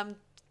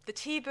 the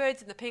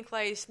T-Birds and the Pink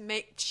Ladies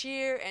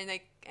cheer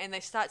and they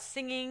start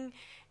singing.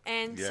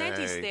 And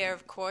Sandy's Yay. there,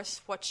 of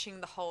course,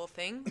 watching the whole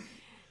thing.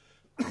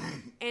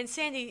 And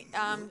Sandy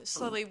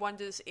slowly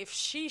wonders if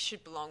she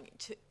should belong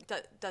to.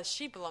 Does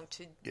she belong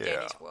to Yeah.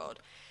 Danny's world?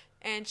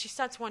 And she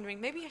starts wondering,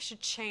 maybe I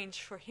should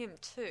change for him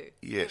too.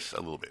 Yes,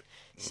 a little bit.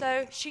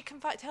 So she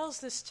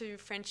tells this to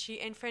Frenchie,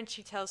 and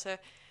Frenchie tells her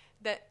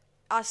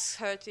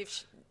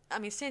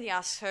Sandy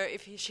asks her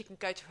if she can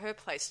go to her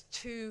place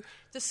to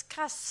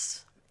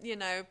discuss,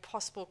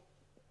 possible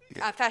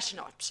fashion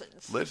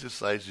options. Let's just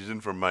say she's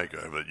in for a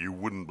makeover that you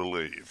wouldn't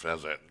believe.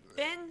 How's that?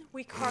 Then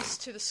we cross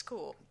to the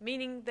school,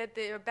 meaning that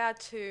they're about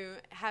to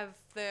have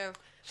their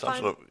Some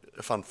sort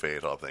of fun fair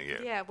type thing, yeah.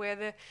 yeah,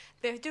 where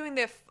they're doing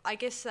their. I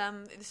guess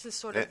this is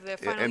sort of their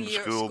final End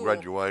year school, of school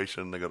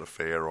graduation, they got a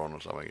fair on or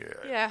something, yeah.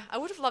 Yeah, I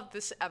would have loved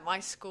this at my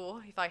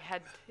school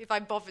if I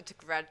bothered to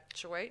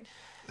graduate.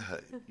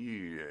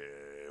 Yeah,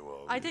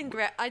 well, I didn't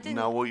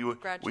No, well, we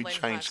graduate in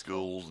high changed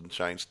school. schools and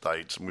changed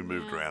states, and we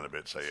moved around a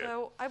bit. So yeah.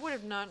 So I would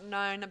have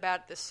known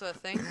about this sort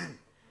of thing.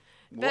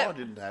 Well, I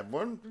didn't have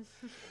one.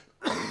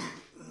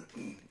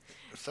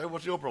 So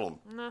what's your problem?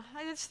 No,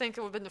 I just think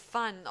it would have been a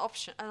fun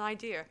option, an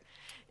idea,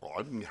 Well,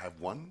 I didn't have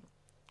one.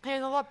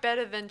 and a lot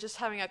better than just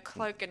having a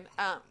cloak and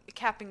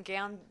cap and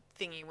gown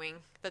thingy wing.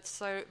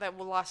 That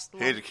will last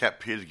long. Here's a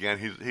cap, here's a gown,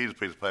 here's a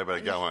piece of paper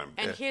to go home.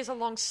 And Yeah. here's a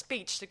long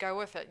speech to go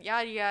with it.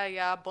 Yada yada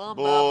yada. Blah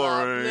blah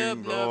blah.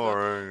 Boring, Blah blah blah.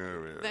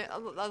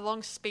 boring. A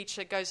long speech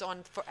that goes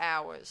on for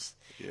hours.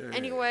 Yeah.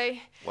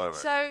 Anyway, Whatever.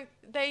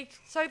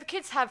 so the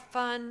kids have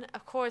fun.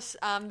 Of course,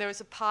 there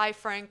was a pie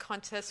throwing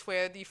contest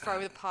where you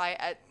throw the pie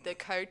at the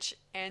coach,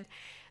 and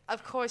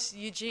of course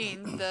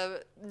Eugene,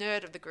 the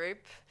nerd of the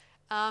group,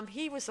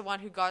 he was the one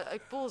who got a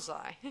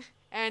bullseye.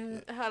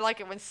 And I like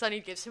it when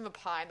Sonny gives him a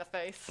pie in the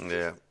face.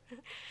 Yeah.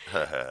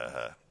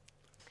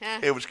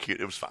 It was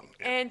cute. It was fun.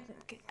 Yeah.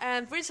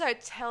 And Rizzo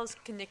tells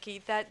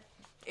Kaniki that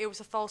it was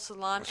a false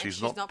alarm and She's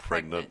she's not not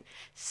pregnant.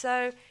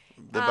 So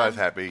They're both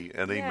happy,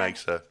 and he yeah.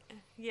 makes her.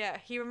 yeah,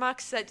 he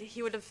remarks that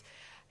he would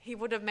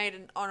have made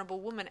an honourable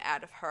woman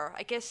out of her.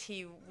 I guess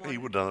he He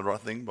would have done the right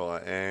thing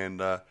by,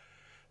 and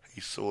he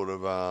sort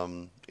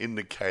of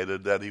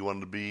indicated that he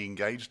wanted to be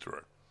engaged to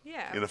her.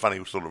 yeah. In a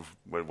funny sort of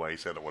way he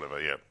said it, whatever,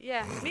 yeah.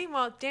 Yeah.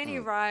 Meanwhile, Danny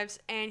arrives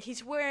and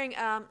he's wearing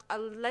a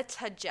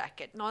letter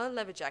jacket, not a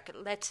leather jacket.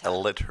 Letter. A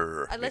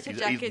letter. A letter He's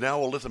jacket. now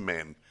a letter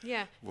man.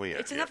 Yeah. Well, yeah,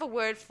 It's yeah. another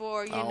word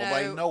for Oh,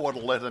 they know what a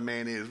letter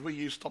man is. Will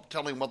you stop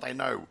telling what they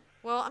know?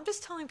 Well, I'm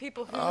just telling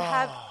people who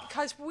have,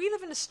 because we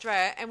live in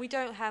Australia and we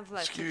don't have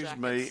letter Excuse jackets.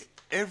 me,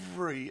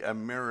 every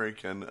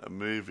American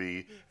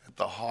movie at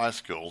the high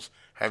schools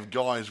have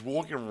guys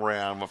walking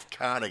around with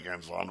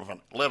cardigans on with a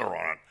letter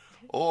on it,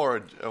 or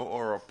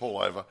a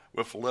pullover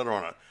with a letter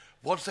on it.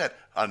 What's that?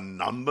 A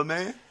number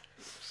man?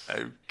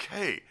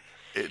 Okay,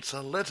 it's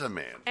a letter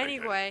man.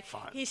 Anyway, Okay,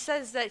 fine. he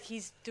says that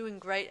he's doing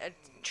great at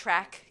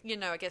track.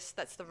 I guess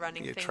that's the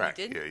running Yeah, thing track.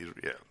 he did.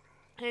 Yeah.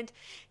 And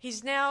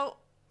he's now.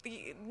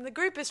 The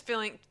group is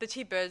feeling, the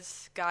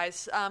T-Birds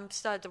guys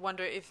started to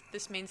wonder if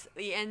this means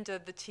the end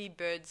of the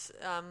T-Birds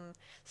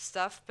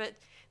stuff, but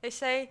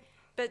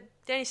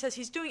Danny says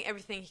he's doing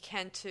everything he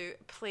can to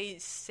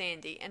please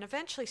Sandy, and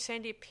eventually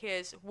Sandy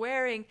appears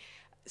wearing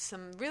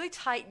some really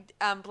tight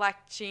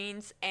black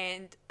jeans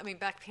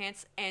black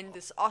pants and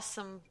this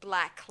awesome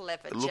black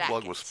leather It looked jacket.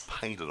 like it was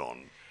painted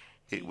on.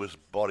 It was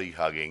body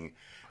hugging,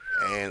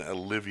 and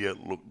Olivia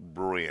looked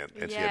brilliant.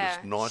 And she had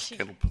this nice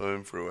gentle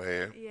perm through her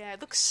hair. Yeah,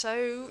 it looks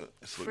so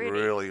It's looked pretty.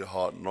 really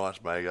hot,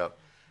 nice makeup.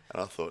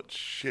 And I thought,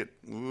 shit.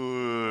 Don't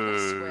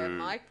swear, Ooh.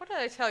 Mike. What did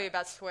I tell you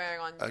about swearing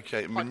on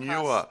Okay, podcasts?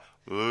 manure.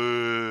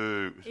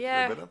 Ooh.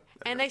 Yeah, Better?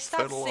 and they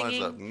start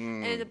Fertilizer.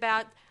 singing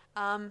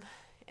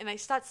and they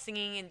start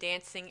singing and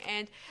dancing,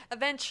 and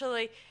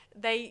eventually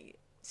they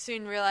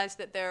soon realize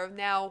that they're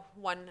now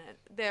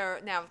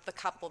the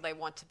couple they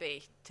want to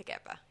be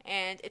together,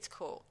 and it's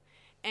cool.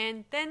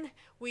 And then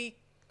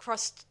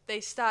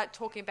they start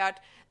talking about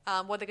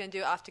what they're going to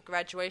do after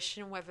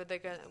graduation,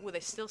 will they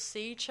still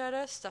see each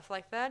other, stuff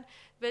like that.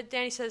 But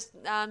Danny says,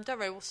 don't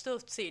worry, we'll still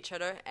see each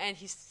other. And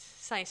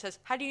Sonny says,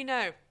 how do you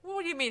know? Well,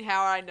 what do you mean,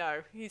 how I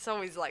know? He's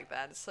always like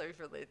that. It's so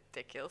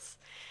ridiculous.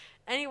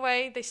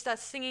 Anyway, they start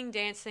singing,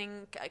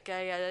 dancing,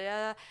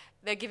 they're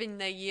giving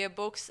their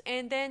yearbooks,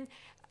 and then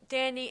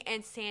Danny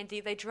and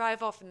Sandy, they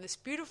drive off in this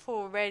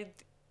beautiful red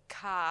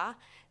car,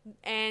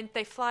 and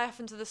they fly off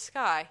into the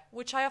sky,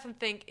 which I often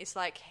think is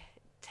like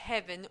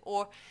heaven,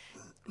 or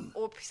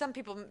some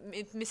people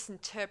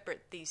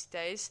misinterpret these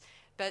days.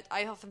 But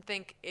I often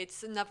think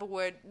it's another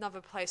word,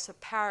 another place of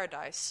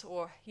paradise,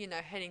 or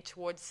heading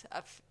towards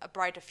a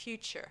brighter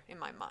future in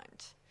my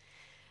mind.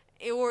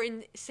 Or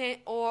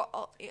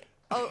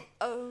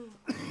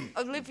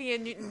Olivia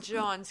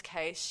Newton-John's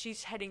case,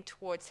 she's heading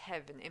towards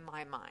heaven in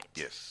my mind.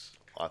 Yes,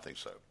 I think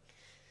so.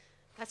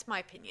 That's my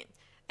opinion.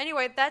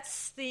 Anyway,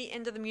 that's the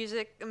end of the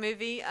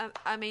movie.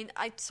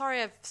 I'm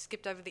sorry I've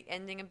skipped over the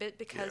ending a bit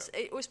because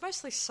it was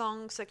mostly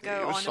songs that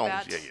go on songs,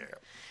 about. Yeah.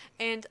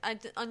 And I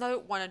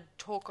don't want to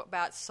talk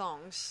about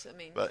songs.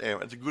 But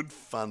it's a good,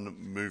 fun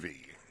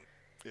movie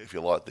if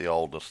you like the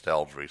old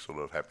nostalgia sort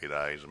of Happy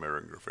Days,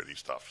 American Graffiti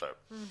stuff. So,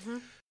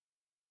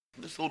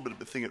 just a little bit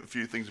of a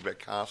few things about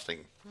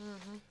casting.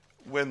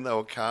 When they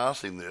were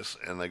casting this,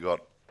 and they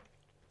got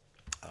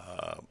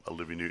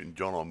Olivia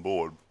Newton-John on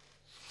board,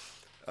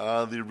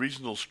 the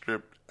original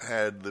script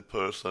had the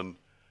person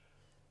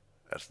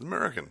as an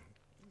American,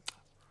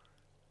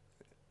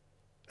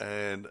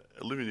 and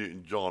Olivia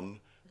Newton-John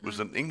was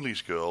an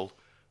English girl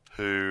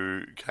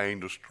who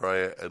came to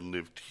Australia and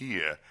lived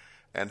here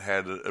and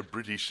had a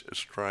British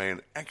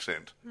Australian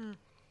accent.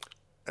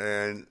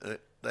 And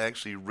they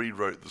actually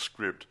rewrote the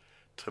script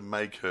to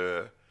make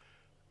her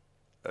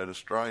an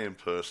Australian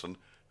person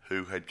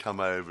who had come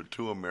over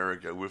to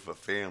America with a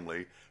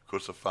family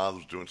because her father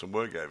was doing some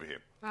work over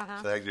here.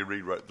 So they actually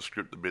rewrote the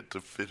script a bit to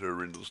fit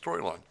her into the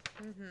storyline.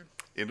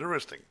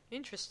 Interesting.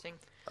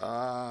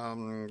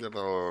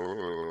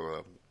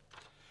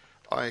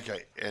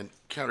 Okay, and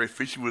Carrie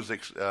Fisher was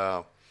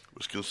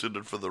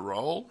considered for the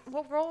role.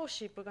 What role was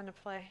she going to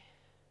play?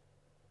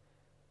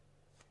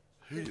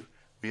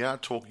 We are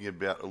talking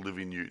about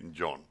Olivia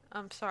Newton-John.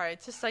 I'm sorry,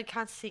 it's just I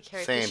can't see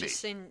Carrie Sandy.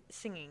 Fisher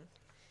singing.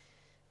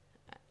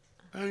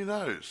 Who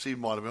knows? She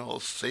might have been able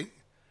to sing.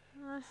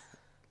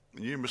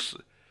 Numerous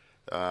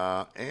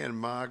Anne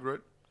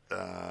Margaret,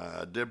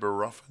 Deborah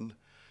Ruffin,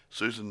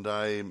 Susan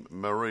Day,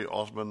 Marie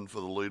Osmond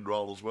for the lead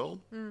role as well.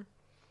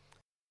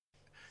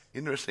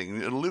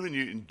 Interesting. Olivia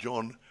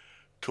Newton-John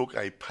took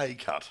a pay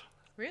cut.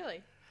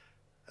 Really?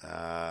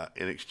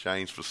 In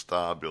exchange for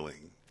star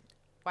billing.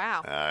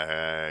 Wow.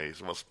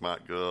 She's a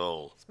smart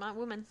girl. Smart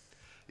woman.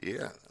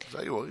 Yeah. So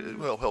it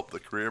will help the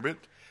career a bit.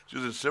 She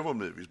was in several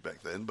movies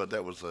back then, but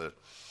that was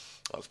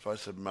I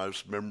suppose the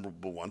most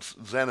memorable ones.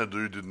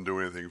 Xanadu didn't do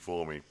anything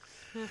for me.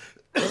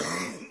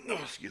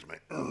 Excuse me.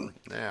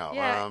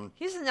 Now,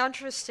 here's an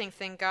interesting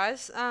thing,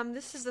 guys.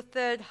 This is the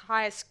third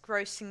highest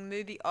grossing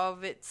movie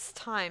of its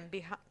time,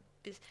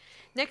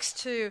 next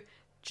to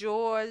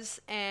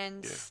Jaws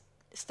and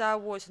Star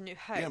Wars: A New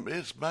Hope. Yeah, but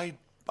it's made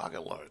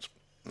bucket loads.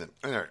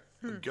 Anyway,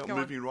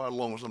 moving right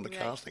along with some of the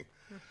casting.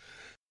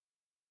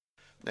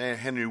 Now,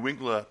 Henry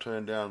Winkler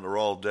turned down the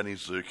role of Danny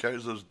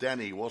Zuko. So it was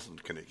Danny,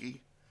 wasn't Kaneki.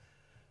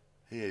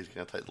 Yeah, he's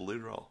going to take the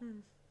lead role.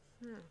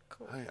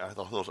 Cool. Hey, I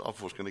thought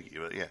it was Kaneki,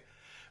 but yeah.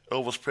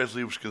 Elvis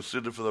Presley was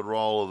considered for the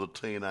role of the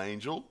Teen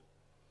Angel,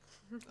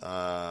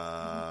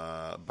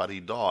 but he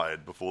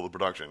died before the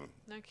production.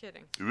 No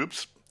kidding.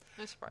 Oops.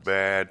 No surprise.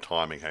 Bad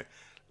timing, hey.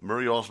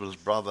 Marie Osmond's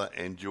brother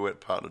and duet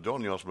partner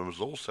Johnny Osmond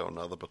was also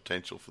another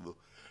potential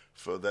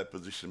for that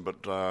position,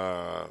 but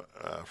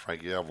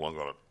Frankie Avalon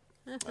got it.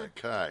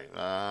 Okay.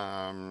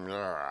 I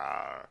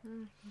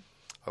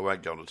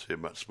won't go into too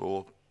much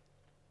more.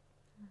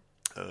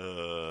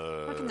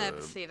 I can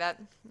never see that.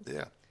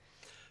 Yeah.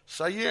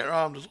 So,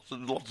 there's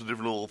lots of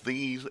different little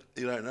thingies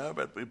you don't know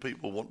about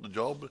people want the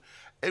job.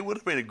 It would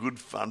have been a good,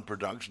 fun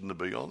production to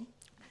be on.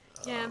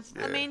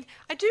 I mean,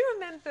 I do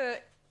remember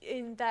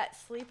in that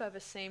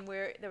sleepover scene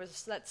where there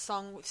was that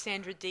song,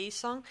 Sandra Dee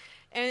song,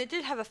 and it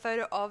did have a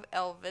photo of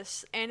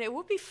Elvis, and it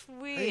would be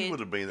weird. He would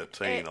have been a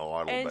teen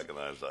idol back in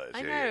those days.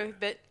 I know,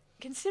 but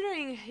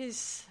considering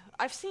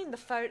I've seen the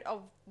photo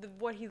of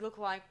what he looked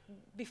like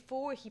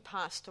before he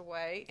passed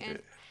away, and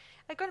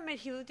I got to admit,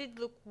 he did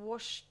look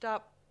washed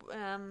up.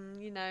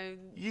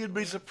 You'd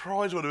be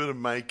surprised what a bit of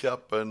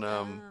makeup and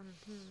a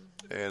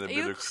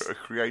bit of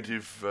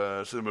creative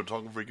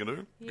cinematography he can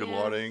do. Good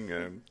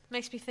lighting.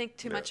 Makes me think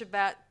too much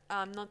about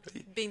not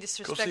being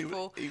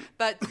disrespectful,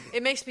 but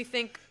it makes me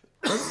think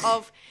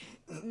of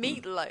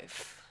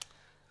Meatloaf.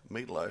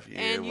 Meatloaf, yeah.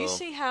 And you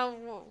see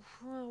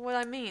what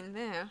I mean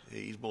there. Yeah,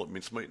 he's more like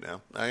mincemeat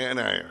now.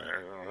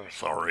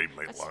 Sorry,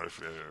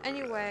 Meatloaf.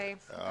 Anyway,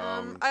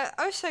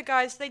 also,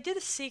 guys, they did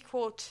a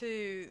sequel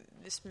to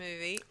this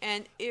movie,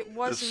 and it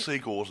wasn't... The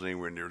sequel wasn't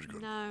anywhere near as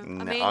good. No,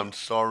 I mean... I'm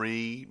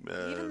sorry.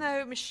 Even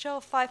though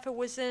Michelle Pfeiffer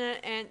was in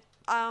it, and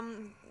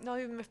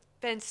no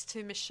offense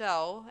to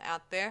Michelle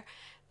out there,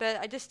 but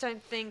I just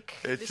don't think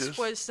this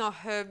was not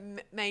her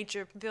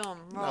major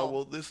film role. No,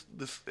 well, this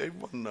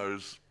everyone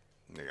knows...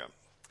 Yeah.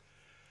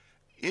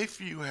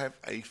 If you have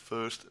a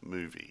first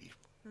movie,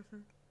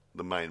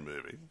 the main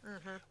movie,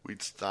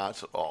 which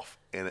starts it off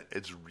and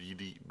it's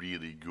really,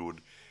 really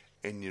good,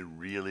 and you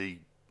really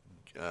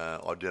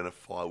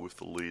identify with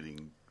the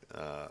leading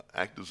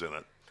actors in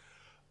it,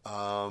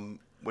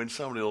 when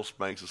somebody else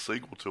makes a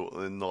sequel to it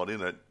and they're not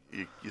in it,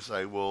 you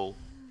say, well,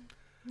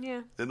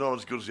 Yeah. they're not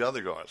as good as the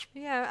other guys.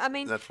 Yeah, I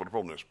mean, And that's what the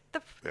problem is.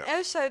 Yeah.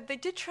 also they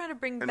did try to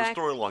bring And back.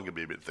 the storyline could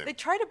be a bit thin. They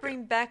try to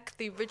bring back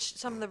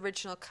some of the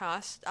original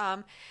cast.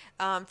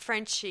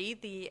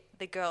 Frenchie,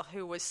 the girl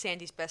who was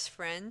Sandy's best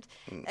friend,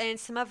 and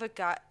some other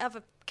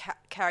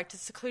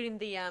characters, including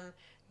the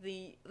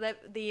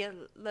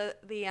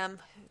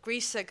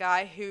greaser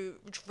guy who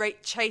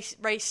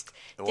raced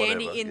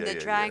Danny in the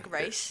drag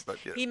race. But,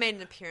 he made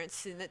an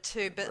appearance in it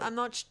too, but I'm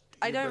not.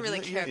 I don't really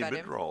care about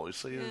him. Role. You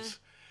see,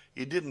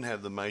 he didn't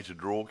have the major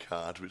draw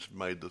cards which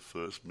made the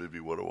first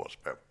movie what it was.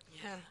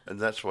 Yeah. And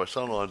that's why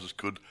sometimes it's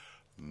good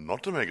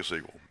not to make a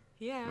sequel.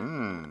 Yeah.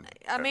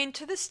 I mean,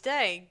 to this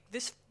day,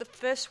 the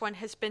first one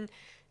has been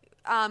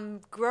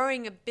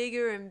growing a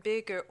bigger and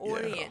bigger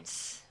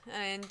audience,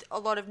 and a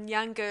lot of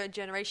younger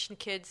generation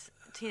kids,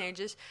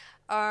 teenagers,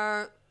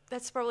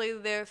 that's probably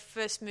their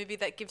first movie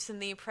that gives them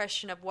the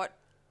impression of what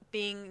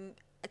being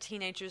a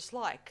teenager is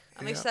like.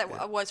 At least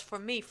that was for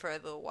me for a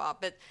little while.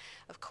 But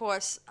of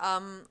course,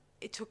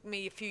 it took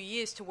me a few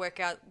years to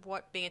work out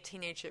what being a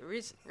teenager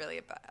is really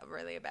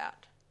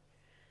about.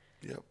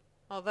 Yep.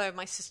 Although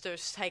my sister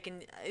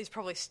is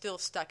probably still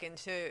stuck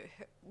into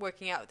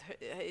working out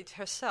it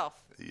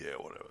herself. Yeah,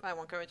 whatever. I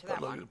won't go into But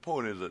that look, one. the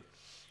point is that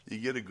you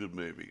get a good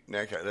movie.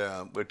 Now, okay,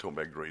 we're talking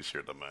about Grease here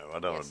at the moment. I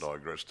don't want to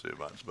digress too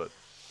much, but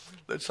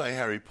let's say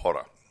Harry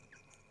Potter.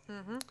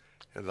 Mm-hmm.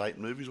 Has 8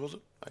 movies, was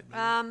it? 8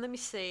 movies? Let me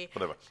see.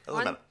 Whatever. Doesn't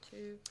 1, matter.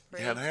 2, 3.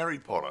 You had Harry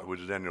Potter, which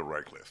is Daniel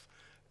Radcliffe,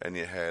 and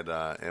you had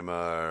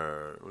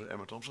Emma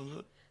Thompson, is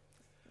it?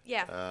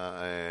 Yeah.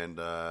 And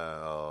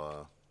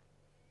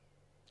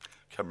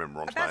can't remember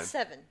Ron's About name.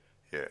 7.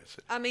 Yeah.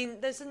 I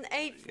mean, there's an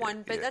 8th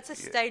one, but that's a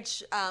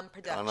stage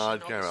production. I know. I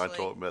obviously.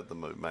 talk about the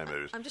main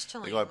movies. I'm just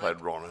telling the you. guy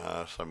played Ron,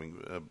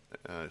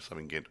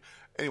 something Gent.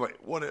 Anyway,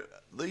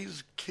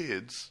 these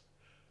kids,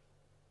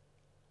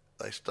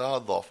 they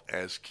started off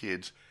as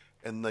kids,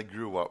 and they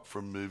grew up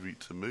from movie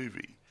to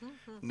movie.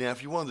 Mm-hmm. Now,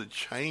 if you wanted to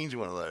change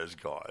one of those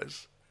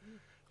guys,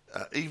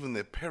 even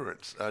their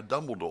parents,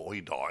 Dumbledore,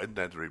 he died,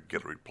 they had to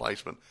get a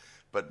replacement,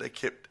 but they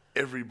kept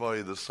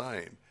everybody the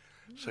same.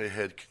 So you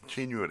had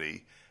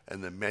continuity,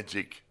 and the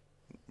magic,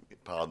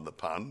 pardon the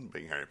pun,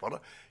 being Harry Potter,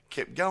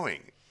 kept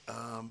going.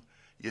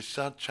 You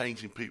start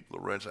changing people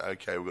around, say,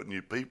 okay, we've got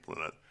new people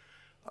in it.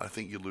 I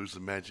think you lose the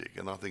magic,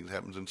 and I think it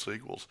happens in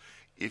sequels.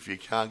 If you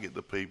can't get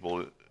the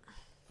people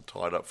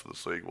tied up for the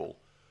sequel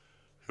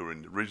who are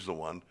in the original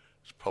one,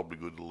 it's probably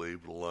good to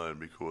leave it alone,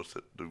 because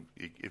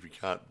if you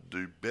can't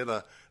do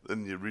better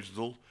than the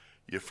original,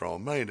 you throw a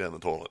money down the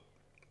toilet.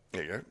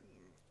 There you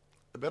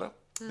go. Better?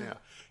 Now,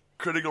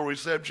 critical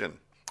reception.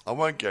 I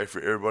won't go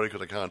for everybody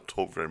because I can't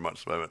talk very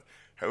much at the moment.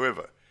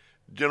 However,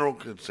 general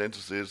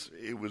consensus is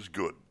it was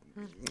good.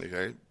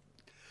 Okay?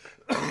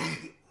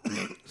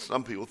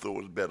 Some people thought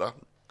it was better.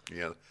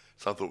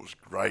 Some thought it was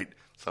great.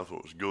 Some thought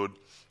it was good.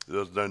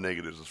 There's no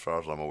negatives as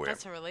far as I'm aware.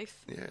 That's a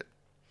relief.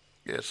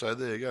 Yeah, so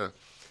there you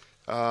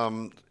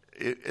go.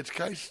 It's a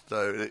case,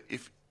 though,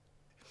 if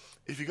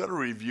you've got a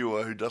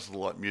reviewer who doesn't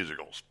like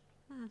musicals,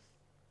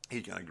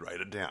 he's going to grade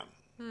it down.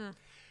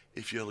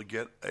 If you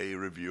get a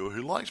reviewer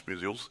who likes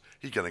musicals,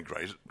 he's going to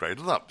grade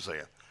it up. So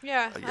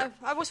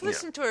I was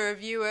listening to a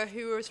reviewer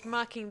who was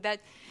remarking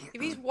that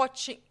if he's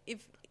watching,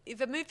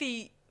 if a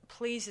movie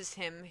pleases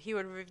him, he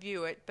would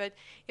review it. But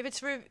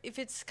if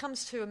it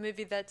comes to a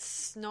movie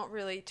that's not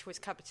really to his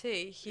cup of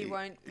tea, he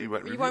won't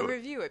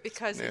review it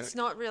because it's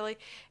not really,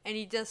 and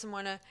he doesn't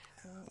want to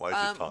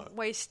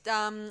waste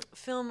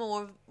film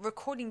or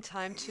recording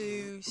time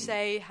to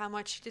say how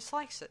much he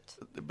dislikes it.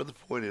 But the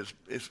point is,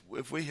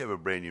 if we have a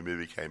brand new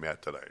movie came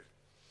out today,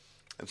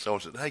 and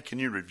someone said, "Hey, can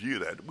you review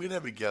that?" We'd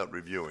have a go at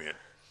reviewing it.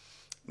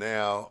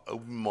 Now,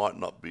 it might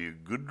not be a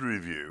good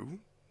review,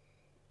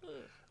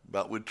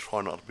 but we'd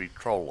try not to be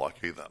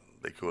troll-like either,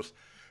 because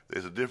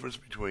there's a difference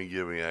between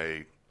giving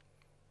a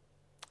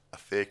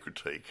fair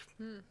critique,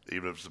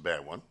 even if it's a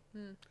bad one,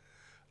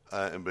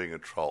 and being a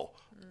troll.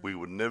 We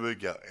would never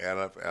go out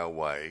of our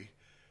way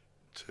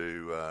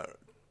to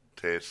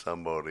tear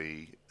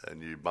somebody a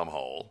new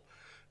bumhole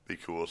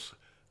because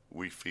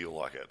we feel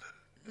like it.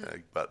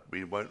 But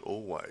we won't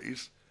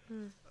always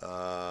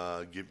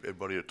give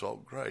everybody a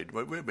top grade.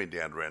 We've been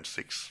down to around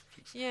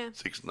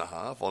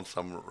 6.5 on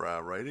some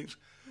ratings.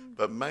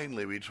 But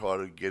mainly we try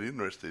to get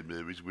interested in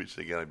movies which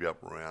are going to be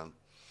up around,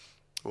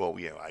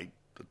 8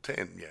 to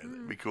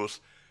 10, because,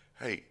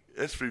 hey,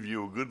 let's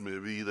review a good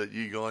movie that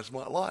you guys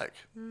might like.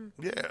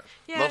 Yeah.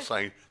 Not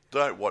saying,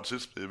 don't watch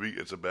this movie,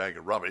 it's a bag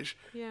of rubbish.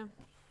 Yeah.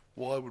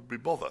 Why would we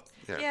bother?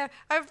 Yeah,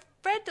 I've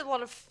read a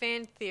lot of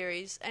fan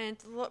theories, and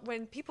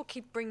when people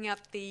keep bringing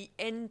up the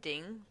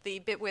ending, the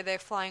bit where they're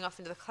flying off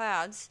into the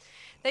clouds,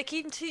 they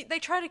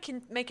try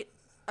to make it,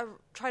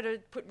 try to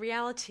put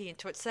reality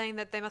into it, saying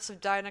that they must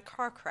have died in a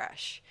car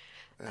crash.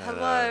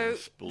 Hello,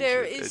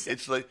 there is.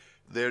 It's like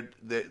they're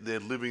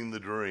living the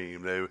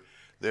dream.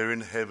 They're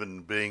in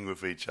heaven, being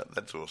with each other.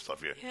 That sort of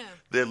stuff. Yeah.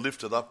 They're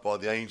lifted up by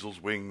the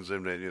angels' wings,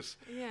 and they're just.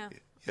 Yeah.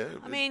 Yeah,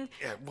 I mean,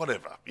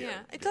 whatever.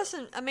 It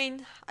doesn't. I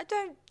mean, I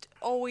don't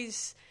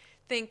always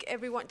think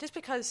everyone. Just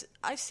because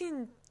I've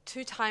seen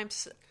two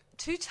times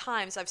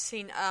I've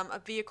seen a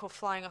vehicle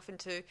flying off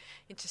into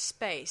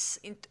space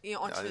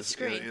onto the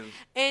screen,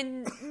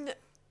 and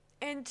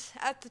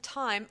at the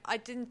time I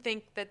didn't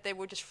think that they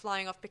were just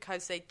flying off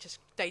because they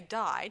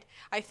died.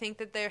 I think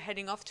that they're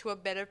heading off to a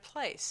better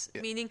place,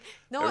 meaning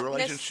not a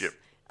relationship.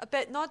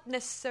 Not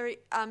necessarily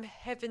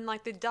heaven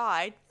like they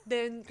died.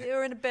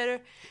 They're in a better.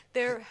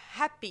 They're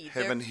happy.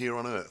 Heaven here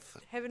on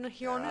earth. Heaven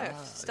here on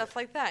earth. Stuff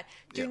like that.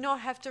 Do not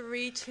have to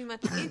read too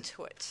much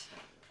into it.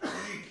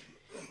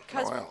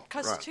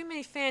 Because too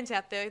many fans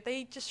out there,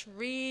 they just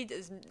read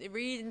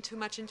too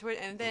much into it,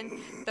 and then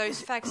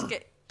those facts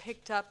get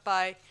picked up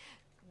by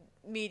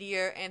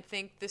media and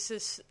think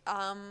this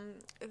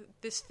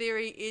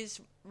theory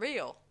is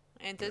real.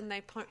 And then they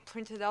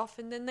print it off,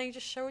 and then they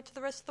just show it to the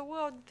rest of the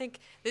world and think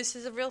this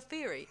is a real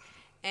theory.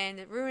 And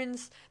it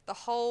ruins the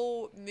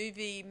whole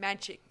movie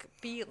magic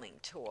feeling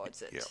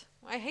towards it. Yeah.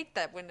 I hate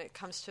that when it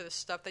comes to this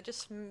stuff. They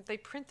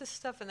print this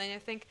stuff, and then I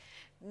think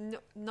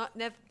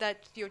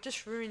that you're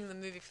just ruining the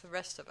movie for the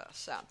rest of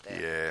us out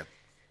there. Yeah.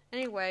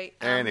 Anyway.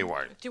 Do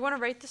you want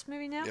to rate this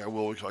movie now? Yeah,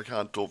 well, I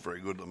can't talk very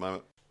good at the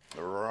moment.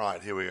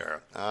 Right, here we go.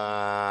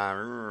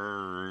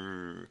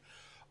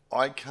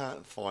 I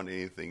can't find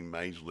anything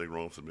majorly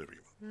wrong with the movie.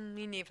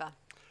 Me neither.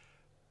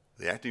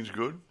 The acting's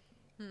good.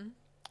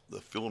 The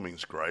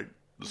filming's great.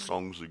 The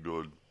songs are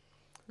good.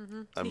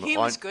 The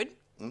humor's good.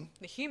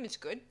 The humor's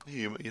good.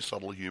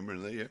 Subtle humour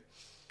in there,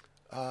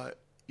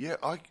 yeah.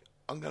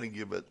 I'm going to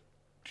give it...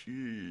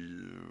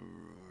 Do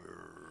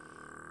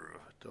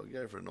I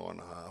go for a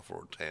 9.5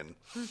 or a 10?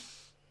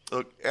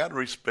 Look, out of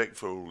respect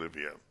for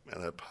Olivia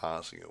and her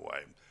passing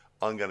away,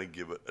 I'm going to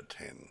give it a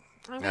 10.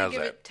 I'm going to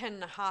give it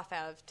 10.5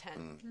 out of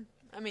 10.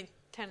 I mean,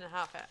 10.5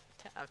 out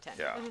of 10.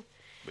 Yeah.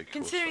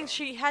 Considering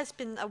she has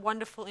been a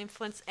wonderful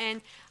influence,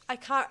 and I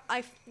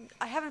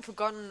haven't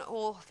forgotten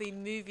all the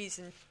movies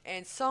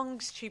and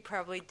songs she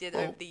probably did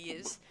over the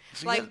years.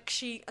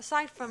 She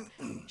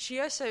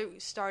also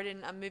starred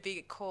in a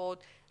movie called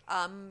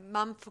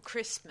Mum for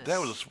Christmas. That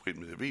was a sweet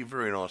movie,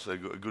 very nice, a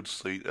good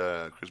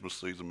Christmas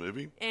season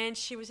movie. And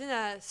she was in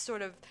a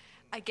sort of,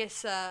 I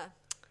guess, it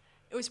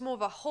was more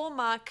of a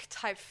Hallmark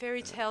type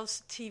fairy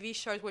tales TV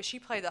shows where she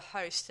played the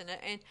host in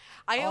it, and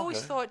I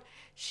always thought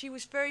she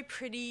was very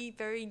pretty,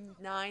 very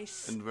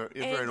nice, and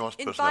very nice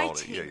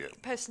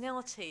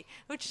personality,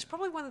 which is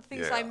probably one of the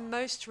things I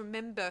most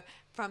remember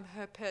from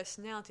her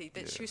personality.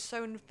 That she was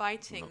so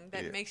inviting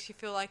that makes you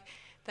feel like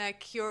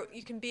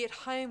you can be at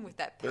home with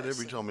that person. But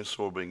every time I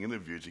saw her being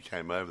interviewed, she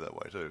came over that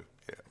way too.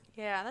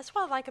 Yeah, that's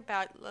what I like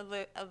about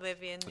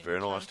Olivia. A very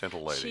nice,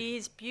 gentle lady.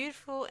 She's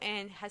beautiful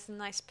and has a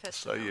nice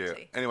personality. So,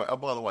 yeah. Anyway,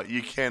 by the way,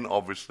 you can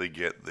obviously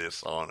get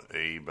this on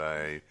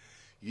eBay.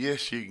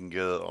 Yes, you can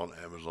get it on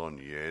Amazon.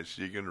 Yes,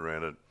 you can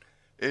rent it.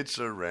 It's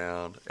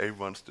around.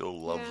 Everyone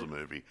still loves the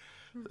movie.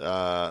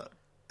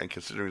 And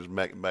considering it was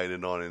made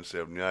in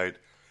 1978,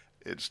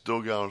 it's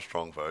still going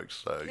strong, folks.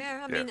 So,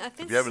 I mean, I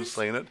think if you haven't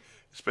seen it,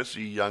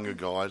 especially younger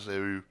guys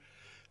who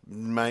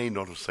may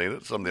not have seen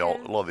it, a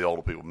lot of the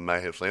older people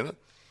may have seen it.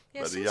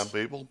 Yeah, but the young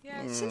people?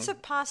 Since her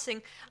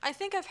passing, I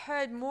think I've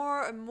heard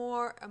more and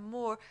more and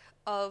more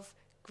of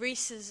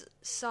Grease's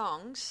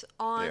songs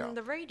on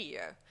the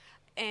radio.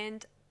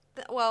 And,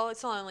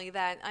 it's not only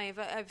that.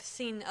 I've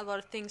seen a lot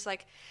of things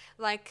like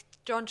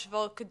John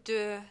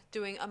Travolta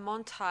doing a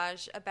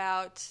montage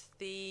about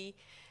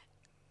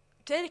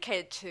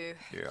dedicated to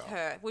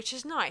her, which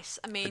is nice.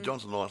 I mean,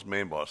 John's a nice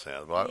man by the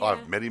sound of it.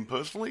 I've met him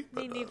personally.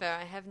 Me neither.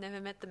 I have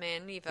never met the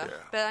man either. Yeah.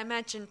 But I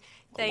imagine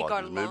they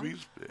got along.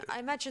 Movies. Yeah. I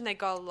imagine they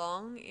got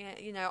along,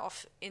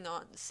 off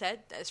on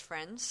set as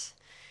friends.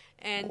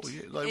 And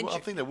I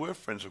think they were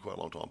friends for quite a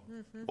long time,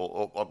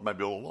 or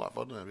maybe all life.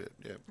 I don't know.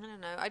 Yeah.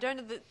 I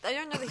don't know. I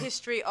don't know the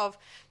history of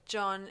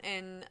John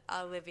and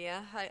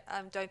Olivia. I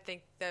don't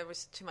think there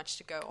was too much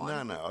to go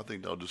on. No. I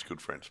think they were just good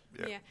friends.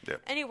 Yeah.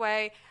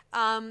 Anyway,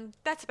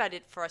 that's about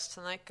it for us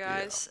tonight,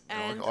 guys.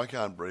 Yeah. And I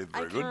can't breathe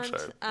very good. I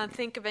can't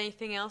think of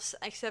anything else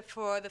except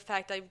for the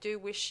fact I do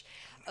wish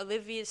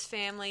Olivia's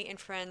family and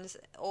friends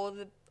all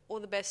the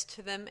best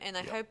to them, and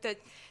I hope that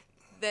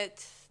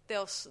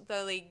they'll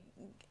slowly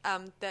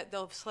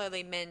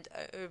mend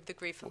over the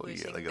grief of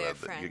losing their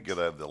friend. Get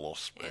over the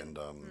loss, and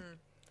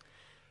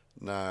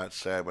no, it's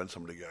sad when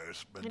somebody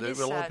goes. But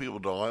a lot of people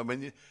die. I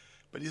mean,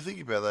 but you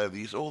think about over the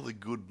years, all the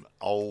good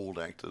old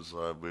actors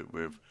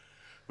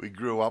we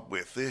grew up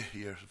with.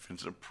 Your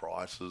Vincent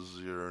Prices,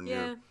 your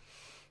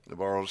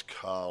Boris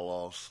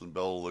Karloffs and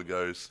Bela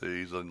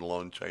Lugosi's and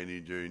Lon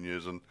Chaney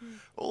Juniors and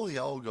all the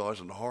old guys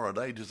in horror.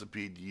 They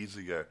disappeared years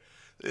ago.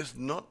 There's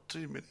not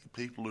too many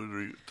people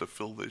to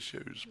fill their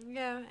shoes.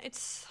 Yeah,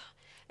 it's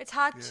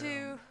hard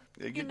to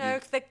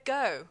let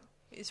go.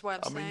 Is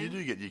what I'm saying. I mean, you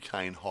do get your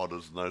Kane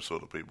Hodders and those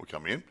sort of people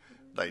come in.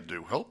 They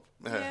do help.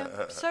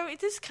 Yeah. So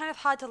it is kind of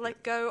hard to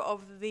let go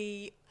of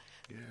the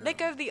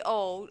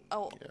old.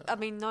 I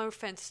mean, no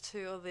offense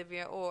to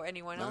Olivia or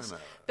anyone else,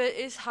 but it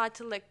is hard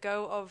to let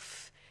go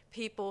of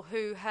people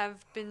who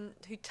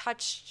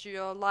touched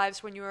your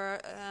lives when you were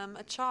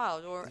a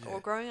child or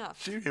growing up.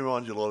 She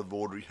reminds you a lot of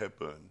Audrey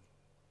Hepburn.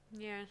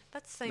 Yeah,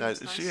 that's the No,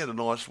 nice. she had a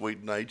nice,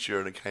 sweet nature,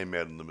 and it came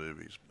out in the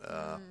movies.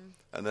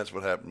 And that's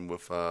what happened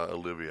with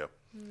Olivia.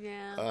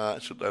 Yeah.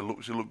 She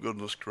looked good on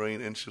the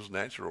screen, and she was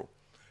natural,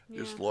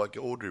 just like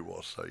Audrey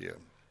was. So yeah.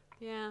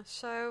 Yeah.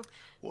 So.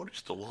 Audrey's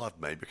still alive,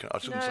 maybe. I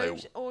shouldn't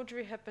say.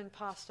 Audrey Hepburn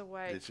passed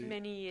away Did she?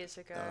 many years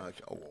ago.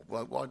 Okay. Oh,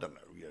 well, I don't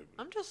know. Yeah.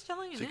 I'm just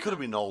telling you. She now. could have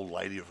been an old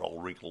lady with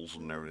old wrinkles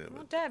and everything.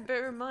 Well, Dad,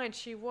 bear in mind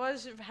she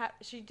was.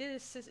 She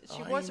did.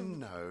 She was.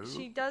 know.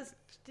 She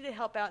did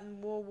help out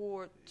in World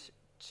War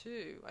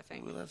II, I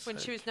think, Well, that's when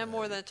she was no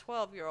more than a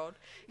 12-year-old,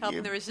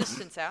 helping the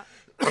resistance out.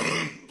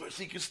 But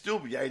she could still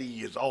be 80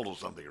 years old or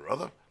something or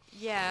other.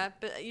 Yeah,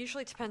 but it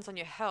usually depends on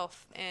your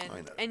health I know.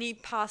 and any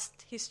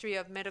past history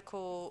of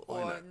medical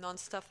or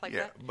non-stuff like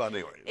that. Yeah, but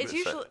anyway. It's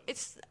usually.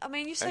 I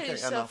mean, you said Okay,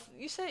 yourself. enough.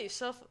 You said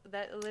yourself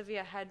that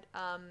Olivia had.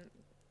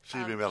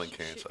 She's been battling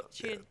cancer.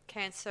 She had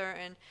cancer,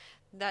 and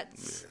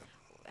that's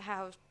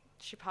how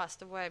she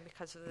passed away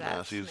because of that.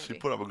 No, she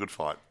put up a good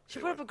fight. She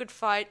put up a good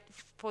fight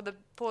for the.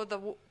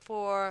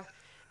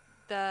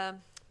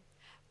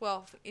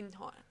 Well,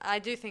 I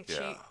do think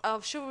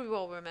she'll be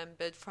well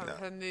remembered from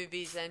her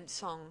movies and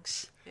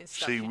songs and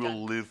stuff. She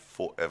will live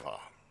forever.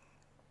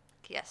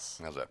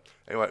 Yes. How's that?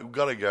 Anyway, we've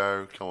got to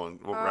go. Come on,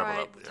 we'll wrap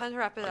it up. Time to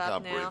wrap it I up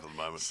can't now. breathe at the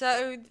moment.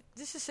 So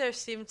this is Sarah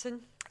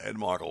Stevenson And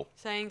Michael.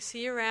 saying,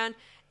 "See you around,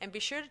 and be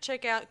sure to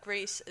check out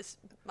Grease as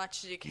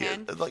much as you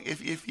can." Yeah, like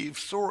if you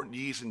saw it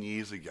years and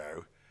years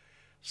ago,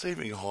 see if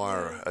you can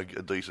hire a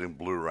decent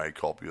Blu-ray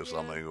copy or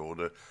something,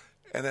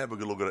 and have a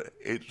good look at it.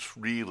 It's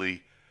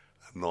really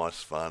a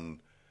nice, fun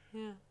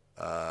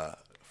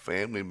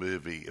family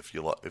movie if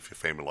your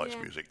family likes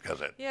music. How's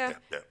that? Yeah.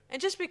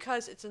 And just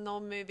because it's an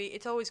old movie,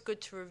 it's always good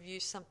to review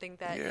something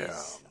that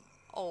is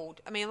old.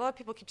 I mean, a lot of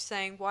people keep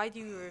saying, "Why do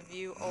you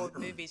review old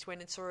movies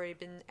when it's already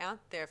been out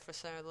there for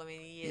so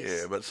many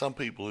years?" Yeah, but some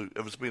people who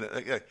if it's been,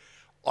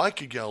 I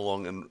could go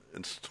along and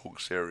talk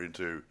Sarah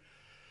into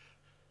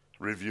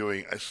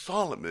reviewing a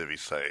silent movie.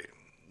 Say,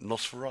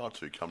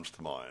 Nosferatu comes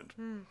to mind.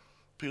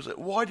 People say,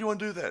 "Why do you want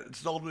to do that?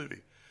 It's an old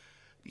movie."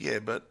 Yeah,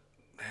 but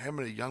how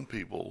many young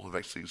people have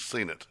actually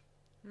seen it?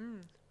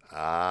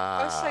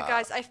 Also,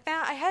 guys, I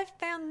have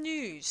found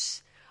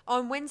news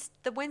on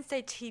the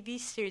Wednesday TV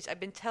series I've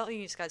been telling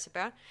you guys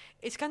about.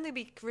 It's going to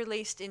be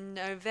released in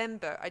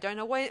November. I don't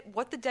know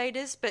what the date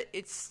is, but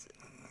it's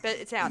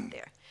out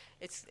there.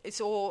 It's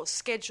all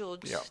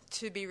scheduled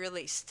to be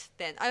released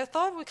then. I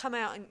thought it would come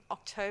out in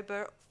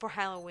October for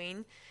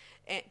Halloween,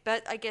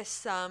 but I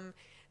guess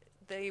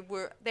they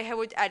were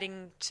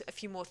adding a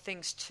few more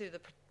things to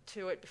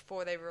it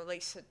before they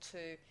release it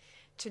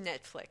to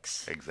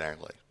Netflix.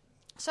 Exactly.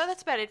 So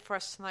that's about it for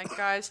us tonight,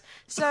 guys.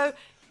 So,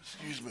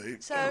 excuse me.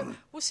 So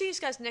we'll see you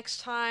guys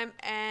next time,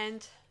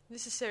 and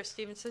this is Sarah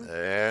Stevenson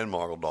and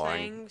Michael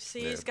Dying. saying,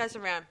 see you guys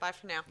around. Bye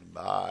for now.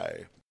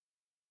 Bye.